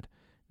about that.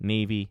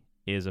 Navy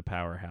is a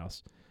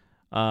powerhouse.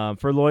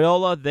 For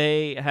Loyola,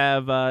 they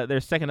have their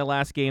second to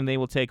last game. They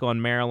will take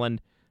on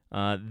Maryland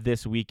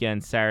this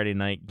weekend, Saturday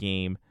night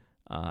game.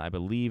 I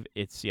believe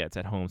it's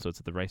at home, so it's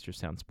at the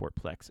Reisterstown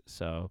Sportplex.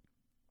 So,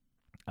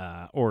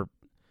 or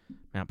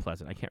Mount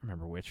Pleasant. I can't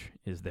remember which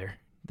is their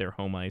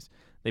home ice.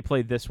 They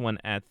played this one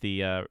at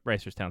the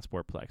Reisterstown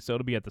Sportplex, so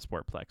it'll be at the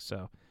Sportplex.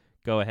 So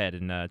go ahead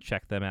and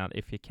check them out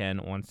if you can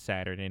on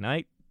Saturday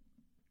night.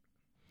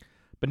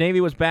 But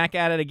Navy was back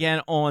at it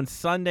again on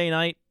Sunday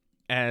night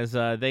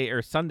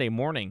Sunday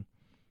morning,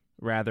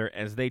 rather,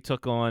 as they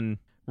took on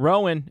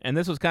Rowan, and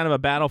this was kind of a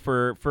battle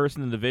for first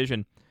in the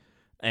division.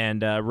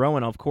 And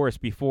Rowan, of course,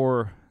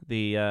 before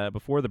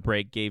the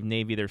break, gave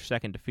Navy their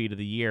 2nd defeat of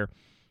the year,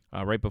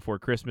 right before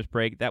Christmas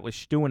break. That was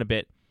stewing a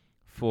bit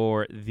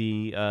for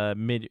the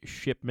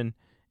midshipmen,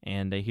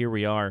 and here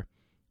we are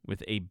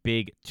with a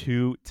big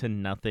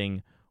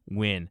 2-0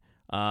 win.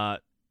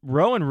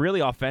 Rowan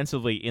really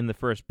offensively in the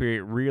first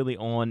period, really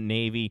on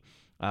Navy,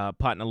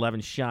 potting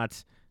 11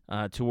 shots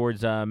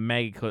towards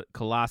Maggie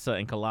Kalasa,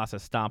 and Kalasa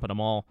stopping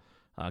them all,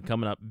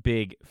 coming up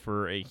big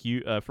for a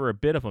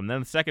bit of them.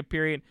 Then the second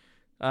period,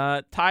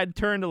 tide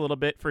turned a little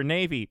bit for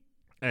Navy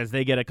as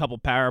they get a couple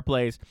power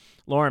plays.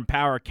 Lauren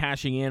Power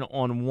cashing in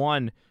on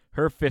one,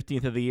 her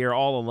 15th of the year,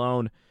 all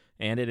alone,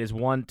 and it is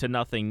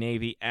 1-0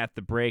 Navy at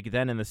the break.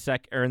 Then in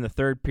the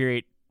third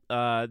period,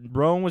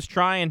 Rowan was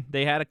trying.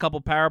 They had a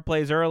couple power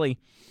plays early,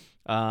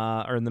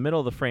 or in the middle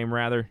of the frame,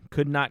 rather.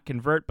 Could not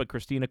convert, but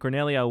Christina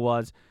Cornelio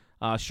was.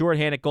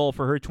 Shorthanded goal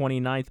for her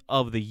 29th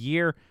of the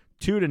year,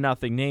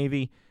 2-0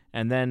 Navy.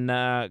 And then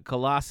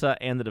Kalasa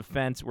and the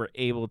defense were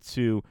able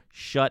to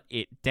shut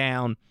it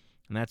down,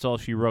 and that's all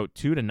she wrote,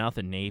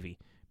 2-0 Navy.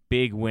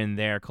 Big win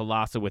there.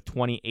 Kalasa with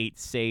 28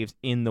 saves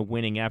in the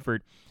winning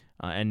effort,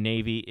 and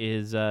Navy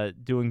is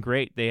doing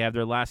great. They have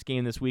their last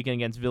game this weekend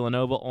against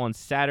Villanova on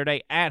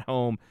Saturday at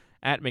home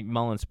at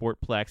McMullen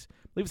Sportplex.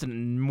 I believe it's a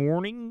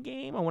morning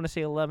game. I want to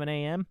say 11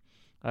 a.m.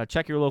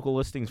 Check your local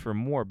listings for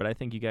more, but I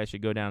think you guys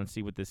should go down and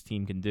see what this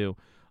team can do.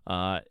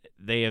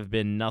 They have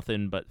been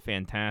nothing but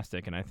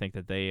fantastic, and I think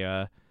that they,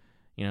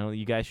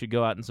 you guys should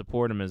go out and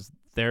support them as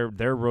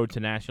their road to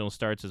national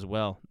starts as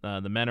well.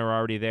 The men are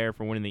already there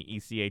for winning the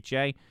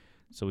ECHA,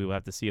 so we will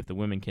have to see if the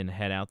women can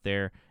head out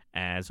there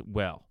as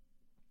well.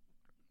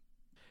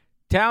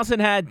 Towson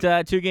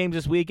had 2 games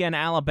this weekend.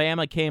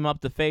 Alabama came up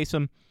to face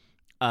them.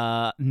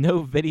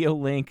 No video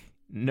link,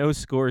 no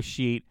score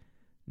sheet.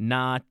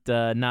 Not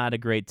a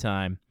great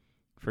time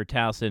for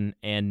Towson,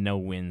 and no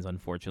wins,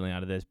 unfortunately,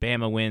 out of this.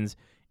 Bama wins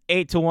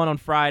 8-1 on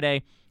Friday.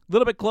 A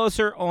little bit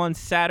closer on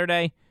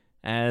Saturday,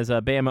 as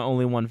Bama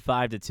only won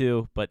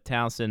 5-2, but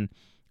Towson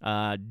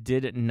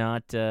did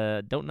not.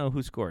 Don't know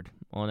who scored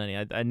on any.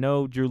 I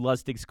know Drew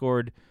Lustig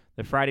scored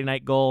the Friday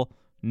night goal.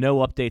 No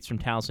updates from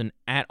Towson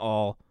at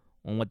all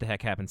on what the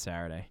heck happened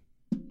Saturday.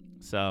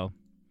 So,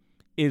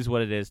 is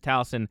what it is.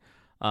 Towson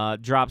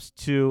drops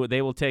 2.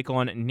 They will take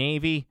on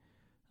Navy,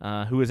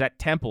 who is at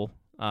Temple.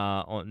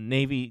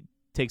 Navy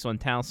takes on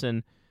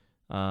Towson,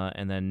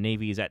 and then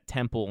Navy is at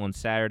Temple on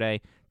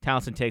Saturday.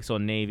 Towson takes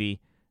on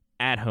Navy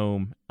at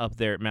home up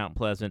there at Mount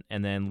Pleasant,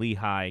 and then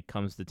Lehigh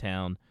comes to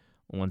town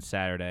on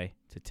Saturday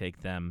to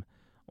take them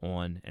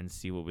on and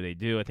see what they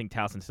do. I think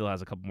Towson still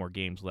has a couple more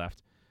games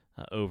left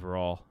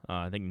overall.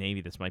 I think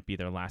Navy, this might be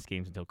their last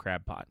games until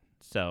Crab Pot.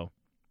 So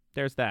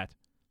there's that.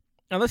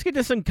 Now let's get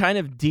to some kind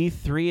of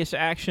D3-ish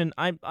action.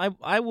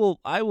 I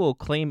will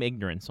claim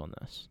ignorance on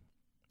this.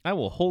 I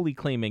will wholly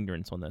claim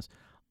ignorance on this.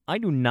 I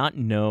do not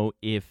know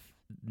if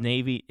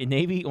Navy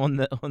on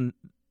the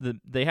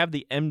they have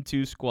the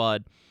M2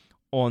 squad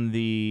on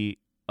the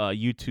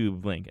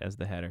YouTube link as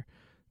the header.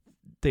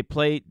 They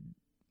play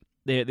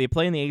in the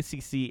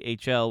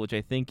ACCHL, which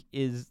I think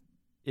is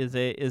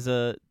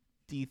a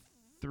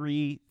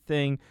D3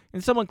 thing.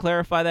 Can someone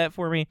clarify that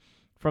for me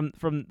from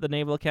the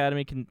Naval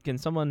Academy? Can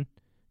someone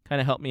kind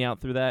of help me out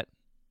through that,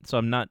 so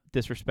I'm not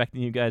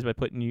disrespecting you guys by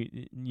putting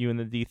you in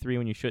the D3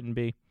 when you shouldn't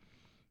be?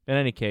 In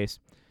any case,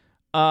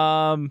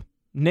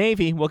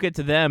 Navy, we'll get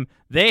to them.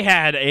 They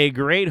had a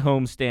great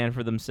homestand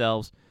for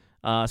themselves,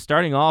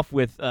 starting off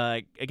with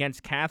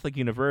against Catholic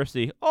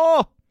University.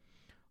 Oh,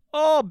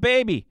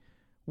 baby.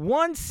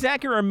 1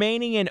 second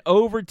remaining in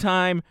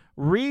overtime.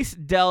 Reese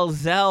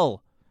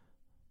Dalzell,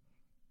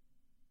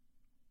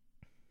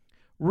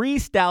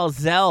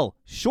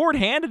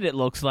 shorthanded it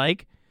looks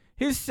like.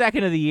 His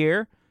second of the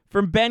year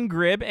from Ben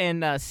Gribb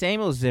and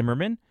Samuel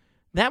Zimmerman.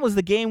 That was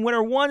the game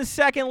winner. 1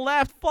 second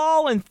left.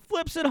 Fallen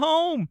flips it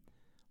home.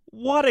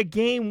 What a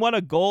game. What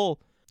a goal.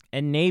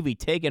 And Navy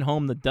taking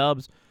home the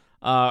dubs.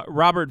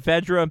 Robert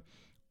Vedra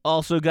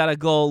also got a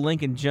goal.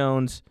 Lincoln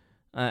Jones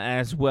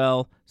as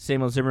well.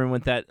 Samuel Zimmerman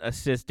with that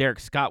assist. Derek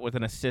Scott with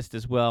an assist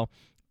as well.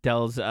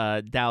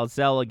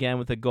 Dalzell again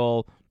with a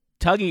goal.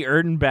 Tuggy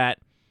Erdenbat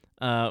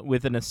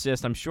with an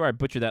assist. I'm sure I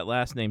butchered that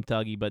last name,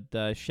 Tuggy,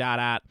 but shout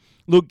out.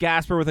 Luke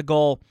Gasper with a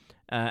goal.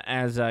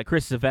 As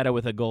Chris Zavetta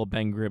with a goal.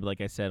 Ben Gribb,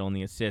 like I said, on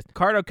the assist.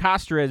 Ricardo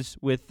Castres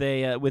with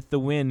the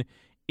win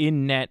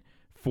in net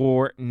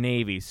for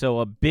Navy. So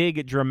a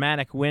big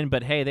dramatic win,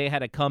 but hey, they had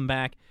to come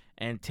back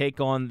and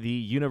take on the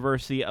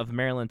University of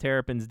Maryland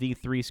Terrapins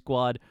D3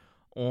 squad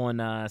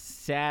on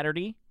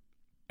Saturday.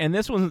 And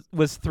this one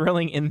was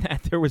thrilling in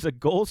that there was a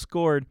goal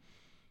scored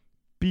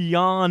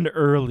beyond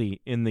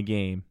early in the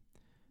game,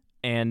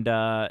 and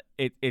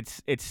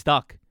it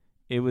stuck.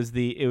 It was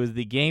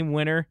the game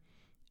winner,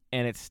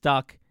 and it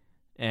stuck.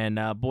 And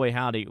boy,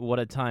 howdy, what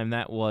a time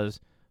that was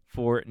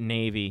for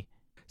Navy.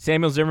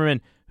 Samuel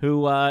Zimmerman,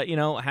 who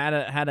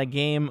had a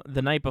game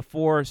the night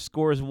before,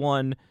 scores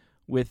one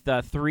with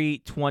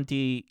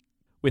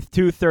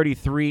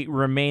 2:33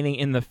 remaining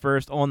in the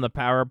first on the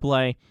power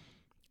play,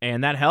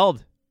 and that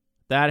held.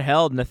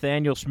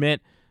 Nathaniel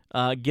Schmidt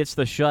gets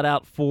the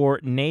shutout for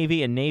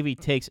Navy, and Navy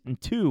takes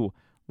 2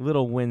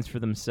 little wins for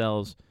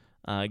themselves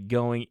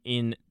going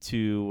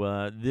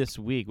into this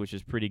week, which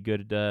is pretty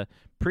good.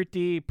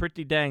 Pretty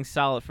dang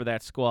solid for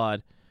that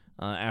squad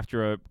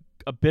after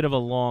a bit of a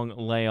long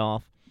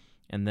layoff.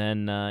 And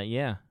then,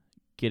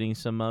 getting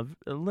some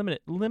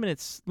limited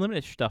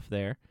stuff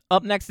there.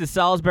 Up next is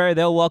Salisbury.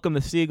 They'll welcome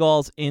the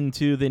Seagulls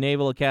into the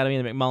Naval Academy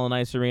in the McMullen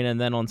Ice Arena. And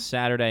then on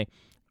Saturday,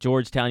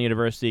 Georgetown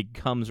University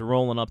comes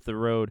rolling up the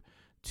road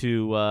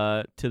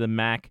to the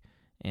MAC.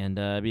 And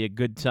be a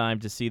good time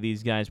to see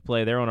these guys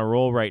play. They're on a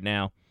roll right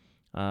now.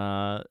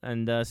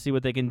 And see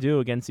what they can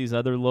do against these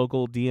other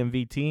local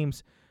DMV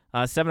teams.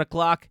 7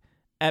 o'clock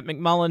at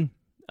McMullen.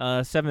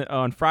 7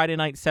 on Friday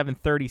night,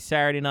 7:30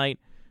 Saturday night.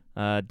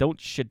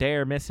 Don't you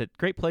dare miss it.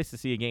 Great place to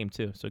see a game,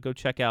 too. So go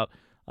check out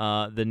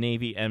the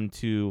Navy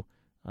M2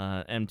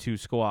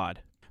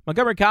 squad.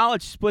 Montgomery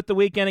College split the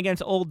weekend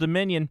against Old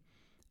Dominion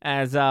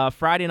as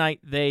Friday night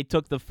they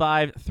took the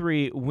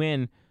 5-3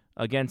 win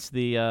against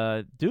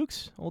the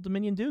Dukes, Old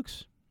Dominion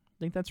Dukes. I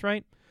think that's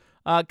right.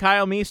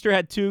 Kyle Meester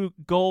had 2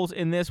 goals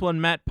in this one.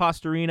 Matt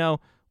Postorino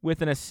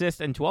with an assist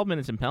and 12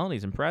 minutes in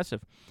penalties.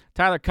 Impressive.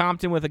 Tyler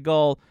Compton with a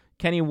goal.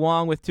 Kenny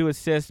Wong with 2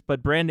 assists,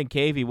 but Brandon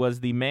Cavey was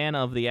the man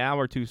of the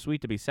hour. Too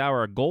sweet to be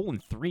sour. A goal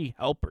and 3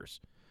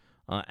 helpers,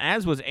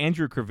 as was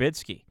Andrew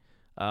Kravitsky.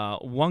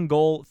 1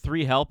 goal,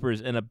 3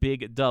 helpers, and a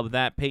big dub.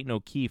 That Peyton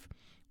O'Keefe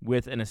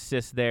with an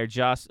assist there.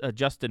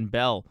 Justin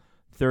Bell,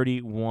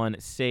 31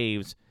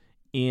 saves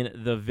in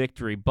the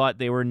victory, but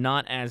they were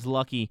not as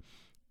lucky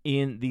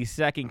in the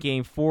second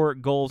game. 4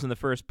 goals in the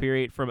first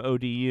period from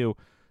ODU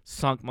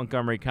sunk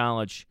Montgomery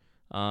College.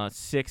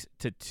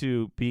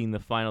 6-2 being the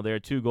final there.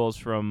 2 goals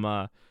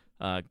from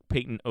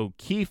Peyton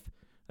O'Keefe,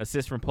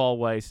 assist from Paul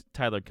Weiss,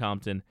 Tyler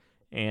Compton,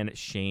 and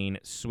Shane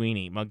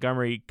Sweeney.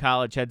 Montgomery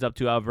College heads up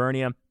to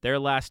Alvernia, their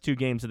last 2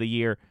 games of the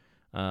year,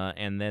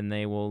 and then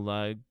they will,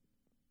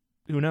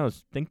 who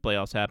knows, think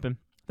playoffs happen.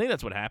 I think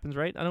that's what happens,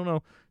 right? I don't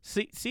know.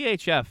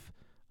 CHF,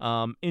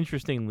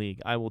 interesting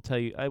league. I will tell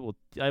you. I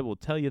will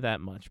tell you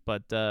that much.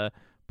 But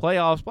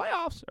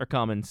playoffs are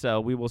coming, so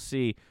we will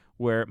see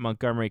where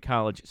Montgomery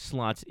College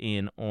slots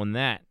in on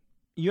that.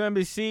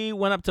 UMBC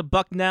went up to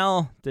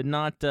Bucknell. Did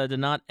not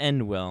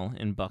end well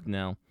in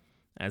Bucknell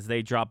as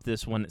they dropped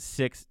this one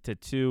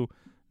 6-2.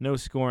 No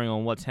scoring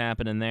on what's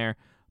happening there,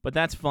 but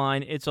that's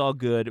fine. It's all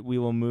good. We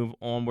will move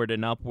onward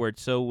and upward.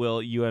 So will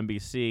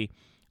UMBC.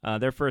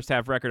 Their first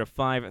half record of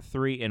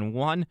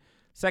 5-3-1.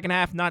 Second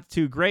half not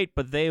too great,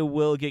 but they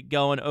will get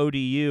going.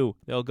 ODU,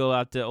 they'll go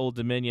out to Old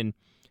Dominion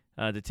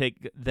to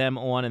take them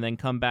on and then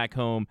come back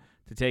home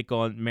to take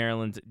on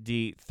Maryland's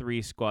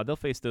D3 squad. They'll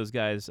face those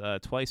guys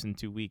twice in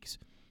 2 weeks,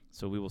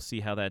 so we will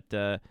see how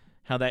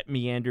that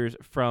meanders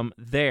from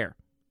there.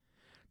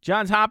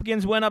 Johns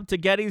Hopkins went up to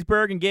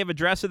Gettysburg and gave a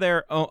dress of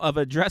their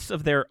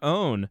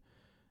own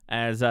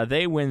as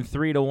they win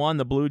 3-1.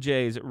 The Blue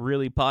Jays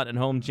really pot at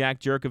home. Jack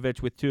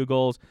Jerkovich with 2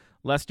 goals.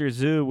 Lester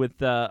Zhu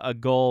with a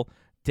goal.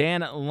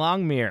 Dan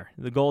Longmire,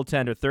 the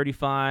goaltender,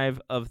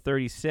 35 of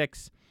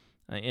 36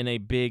 in a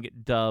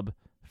big dub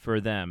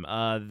for them.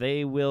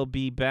 They will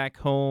be back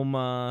home.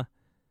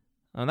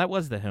 That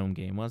was the home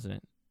game, wasn't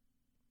it?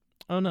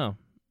 Oh, no.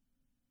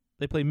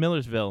 They played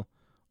Millersville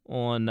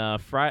on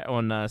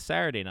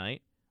Saturday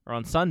night, or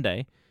on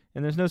Sunday,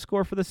 and there's no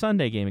score for the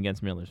Sunday game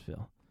against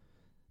Millersville.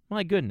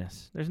 My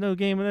goodness, there's no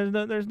game and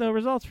there's no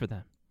results for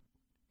them.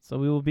 So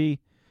we will be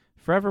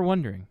forever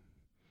wondering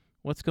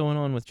what's going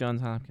on with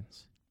Johns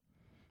Hopkins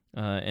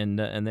and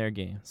their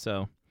game.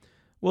 So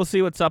we'll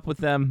see what's up with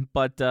them.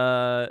 But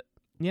Johns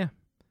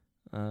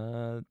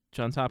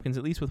Hopkins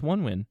at least with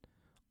 1 win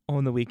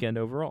on the weekend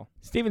overall.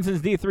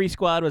 Stevenson's D3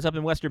 squad was up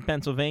in Western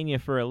Pennsylvania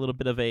for a little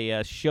bit of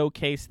a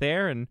showcase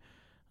there, and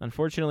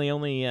unfortunately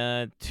only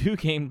 2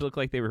 games looked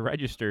like they were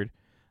registered,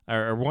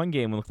 or 1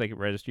 game looked like it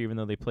registered, even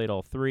though they played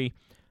all 3.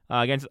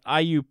 Against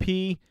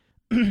IUP,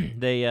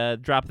 they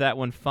dropped that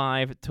one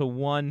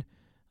 5-1,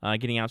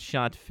 getting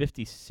outshot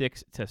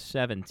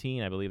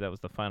 56-17. I believe that was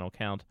the final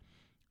count.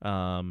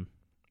 That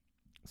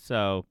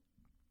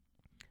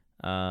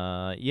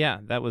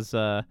was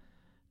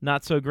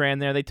not so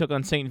grand there. They took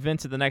on St.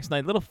 Vincent the next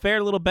night. A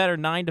little better,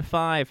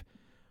 9-5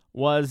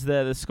 was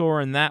the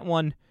score in that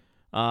one.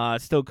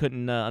 Still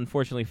couldn't,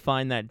 unfortunately,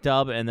 find that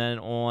dub. And then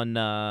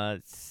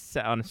on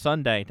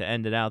Sunday, to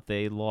end it out,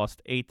 they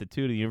lost 8-2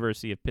 to the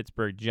University of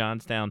Pittsburgh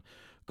Johnstown.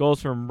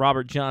 Goals from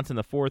Robert Johnson,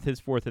 his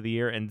 4th of the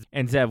year, and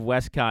Zev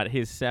Westcott,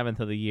 his 7th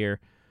of the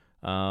year.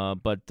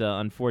 But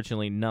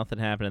unfortunately, nothing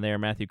happened there.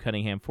 Matthew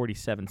Cunningham,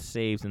 47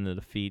 saves in the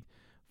defeat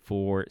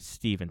for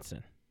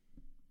Stevenson.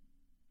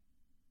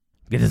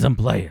 Get to some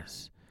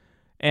players.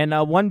 And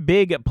one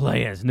big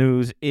players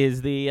news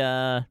is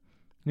the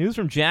news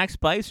from Jack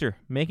Spicer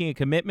making a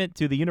commitment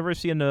to the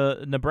University of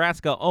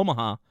Nebraska,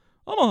 Omaha.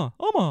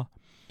 Omaha.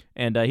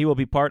 And he will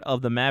be part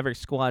of the Maverick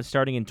squad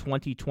starting in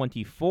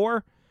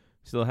 2024.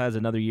 Still has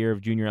another year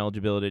of junior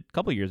eligibility, a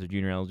couple years of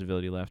junior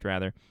eligibility left,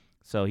 rather.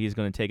 So he's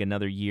going to take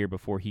another year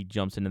before he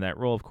jumps into that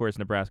role. Of course,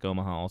 Nebraska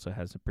Omaha also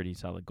has a pretty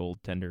solid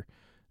goaltender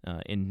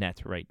in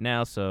net right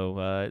now.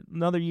 So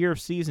another year of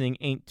seasoning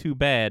ain't too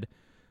bad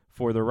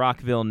for the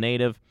Rockville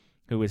native,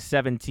 who is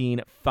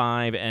 17-5-0,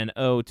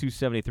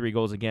 273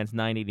 goals against,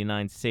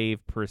 989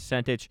 save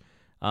percentage.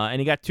 And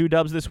he got 2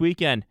 dubs this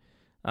weekend.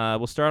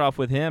 We'll start off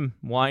with him.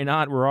 Why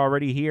not? We're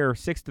already here.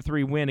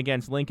 6-3 win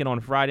against Lincoln on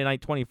Friday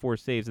night, 24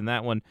 saves in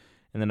that one.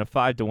 And then a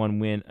 5-1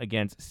 win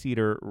against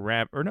Cedar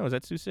Rapids. Or no, is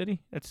that Sioux City?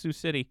 That's Sioux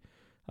City.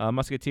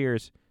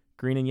 Musketeers,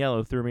 green and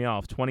yellow, threw me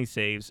off. 20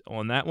 saves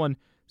on that one.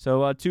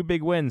 So 2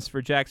 big wins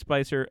for Jack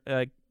Spicer.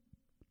 And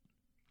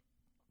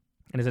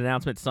his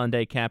announcement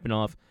Sunday capping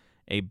off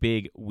a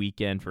big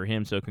weekend for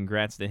him. So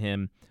congrats to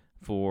him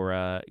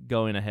for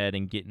going ahead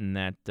and getting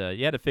that.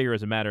 You had to figure it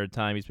was a matter of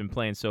time. He's been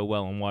playing so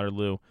well in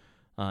Waterloo.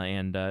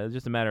 And it was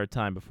just a matter of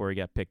time before he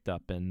got picked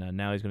up. And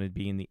now he's going to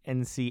be in the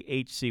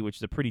NCHC, which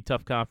is a pretty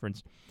tough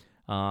conference,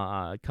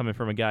 coming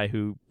from a guy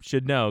who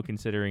should know,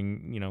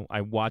 considering,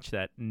 I watch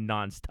that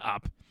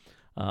nonstop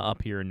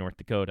up here in North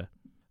Dakota.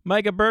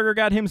 Micah Berger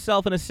got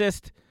himself an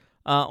assist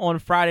on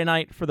Friday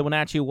night for the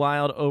Wenatchee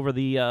Wild over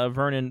the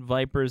Vernon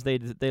Vipers. They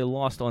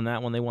lost on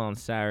that one. They won on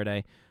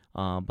Saturday,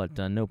 but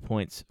no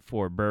points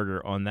for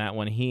Berger on that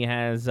one. He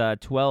has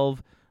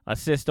 12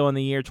 assists on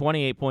the year,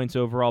 28 points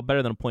overall,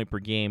 better than a point per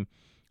game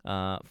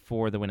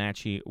for the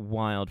Wenatchee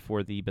Wild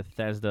for the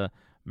Bethesda,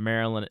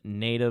 Maryland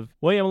native.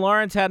 William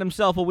Lawrence had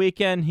himself a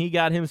weekend. He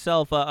got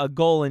himself a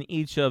goal in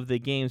each of the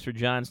games for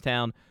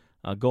Johnstown,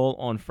 a goal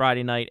on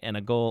Friday night and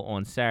a goal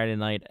on Saturday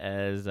night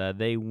as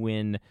they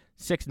win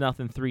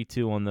 6-0,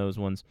 3-2 on those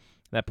ones.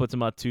 That puts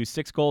them up to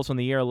 6 goals on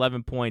the year,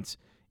 11 points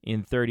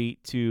in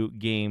 32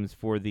 games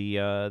for the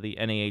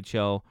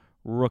NAHL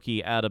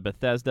rookie out of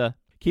Bethesda.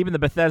 Keeping the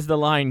Bethesda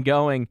line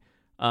going,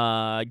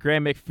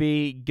 Graham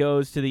McPhee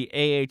goes to the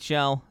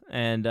AHL,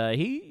 and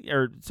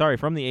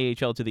from the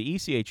AHL to the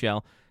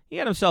ECHL. He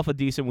had himself a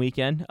decent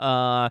weekend.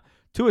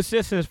 2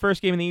 assists in his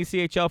first game in the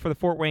ECHL for the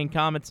Fort Wayne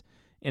Comets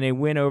in a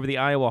win over the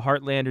Iowa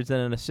Heartlanders, and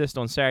an assist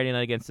on Saturday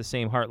night against the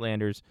same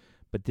Heartlanders,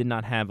 but did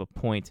not have a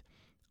point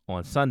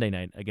on Sunday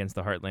night against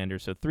the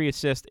Heartlanders. So 3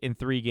 assists in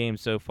 3 games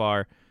so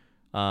far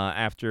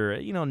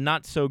after,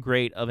 not so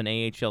great of an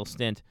AHL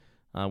stint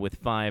with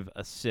 5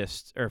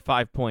 assists or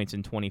 5 points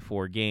in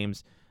 24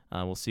 games.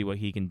 We'll see what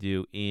he can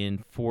do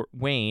in Fort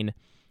Wayne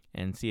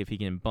and see if he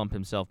can bump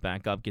himself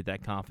back up, get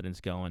that confidence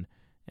going,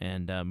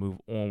 and move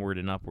onward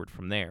and upward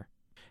from there.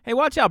 Hey,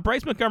 watch out.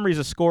 Bryce Montgomery's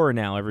a scorer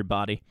now,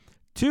 everybody.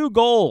 2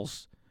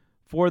 goals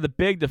for the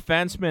big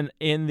defenseman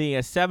in the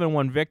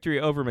 7-1 victory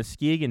over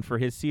Muskegon for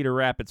his Cedar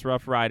Rapids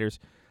Rough Riders.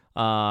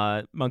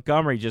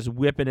 Montgomery just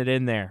whipping it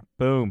in there.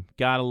 Boom.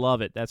 Gotta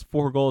love it. That's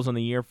 4 goals on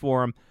the year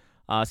for him.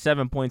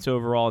 7 points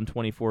overall in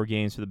 24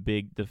 games for the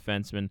big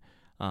defenseman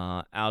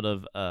out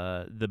of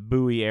the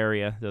Bowie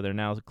area, though they're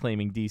now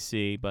claiming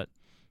D.C., but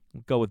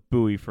we'll go with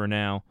Bowie for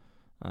now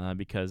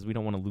because we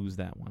don't want to lose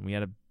that one. We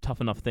had a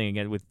tough enough thing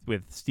again with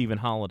Stephen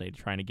Holiday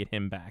trying to get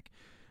him back.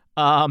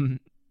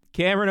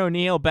 Cameron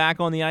O'Neill back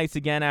on the ice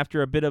again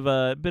after a bit of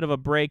a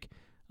break.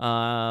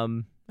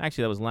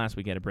 Actually, that was last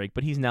week he had a break,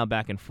 but he's now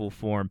back in full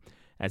form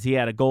as he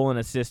had a goal and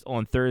assist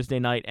on Thursday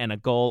night and a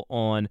goal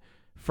on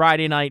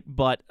Friday night,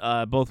 but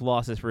both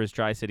losses for his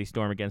Tri-City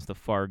Storm against the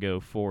Fargo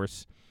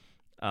Force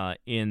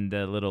in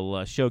the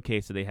little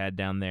showcase that they had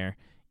down there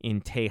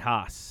in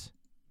Tejas.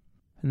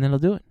 And that'll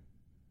do it.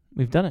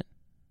 We've done it.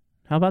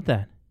 How about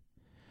that?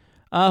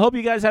 Hope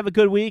you guys have a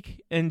good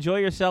week. Enjoy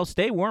yourself.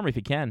 Stay warm if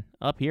you can.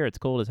 Up here, it's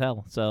cold as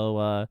hell.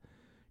 So,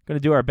 going to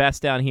do our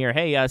best down here.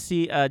 Hey,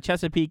 see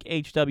Chesapeake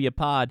HW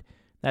Pod.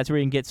 That's where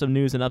you can get some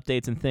news and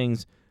updates and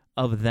things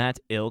of that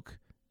ilk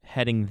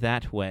heading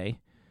that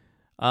way.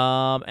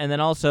 And then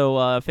also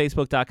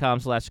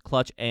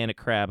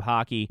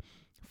Facebook.com/ClutchAndCrabHockey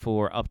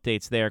for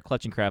updates there.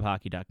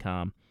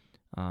 ClutchAndCrabHockey.com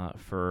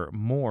for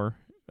more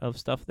of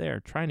stuff there.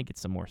 Trying to get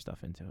some more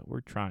stuff into it.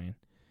 We're trying,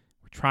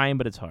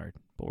 but it's hard.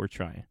 But we're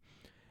trying.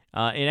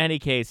 In any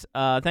case,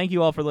 thank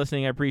you all for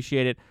listening. I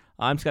appreciate it.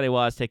 I'm Scotty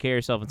Waz. Take care of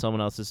yourself and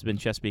someone else. This has been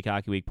Chesapeake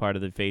Hockey Week, part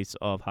of the Face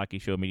of Hockey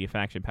Show Media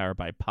Faction, powered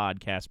by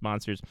Podcast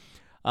Monsters.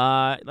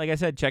 Like I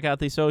said, check out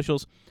these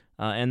socials.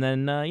 And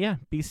then,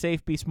 be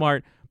safe, be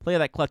smart, play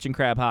that clutch and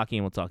crab hockey,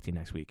 and we'll talk to you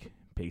next week.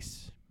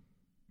 Peace.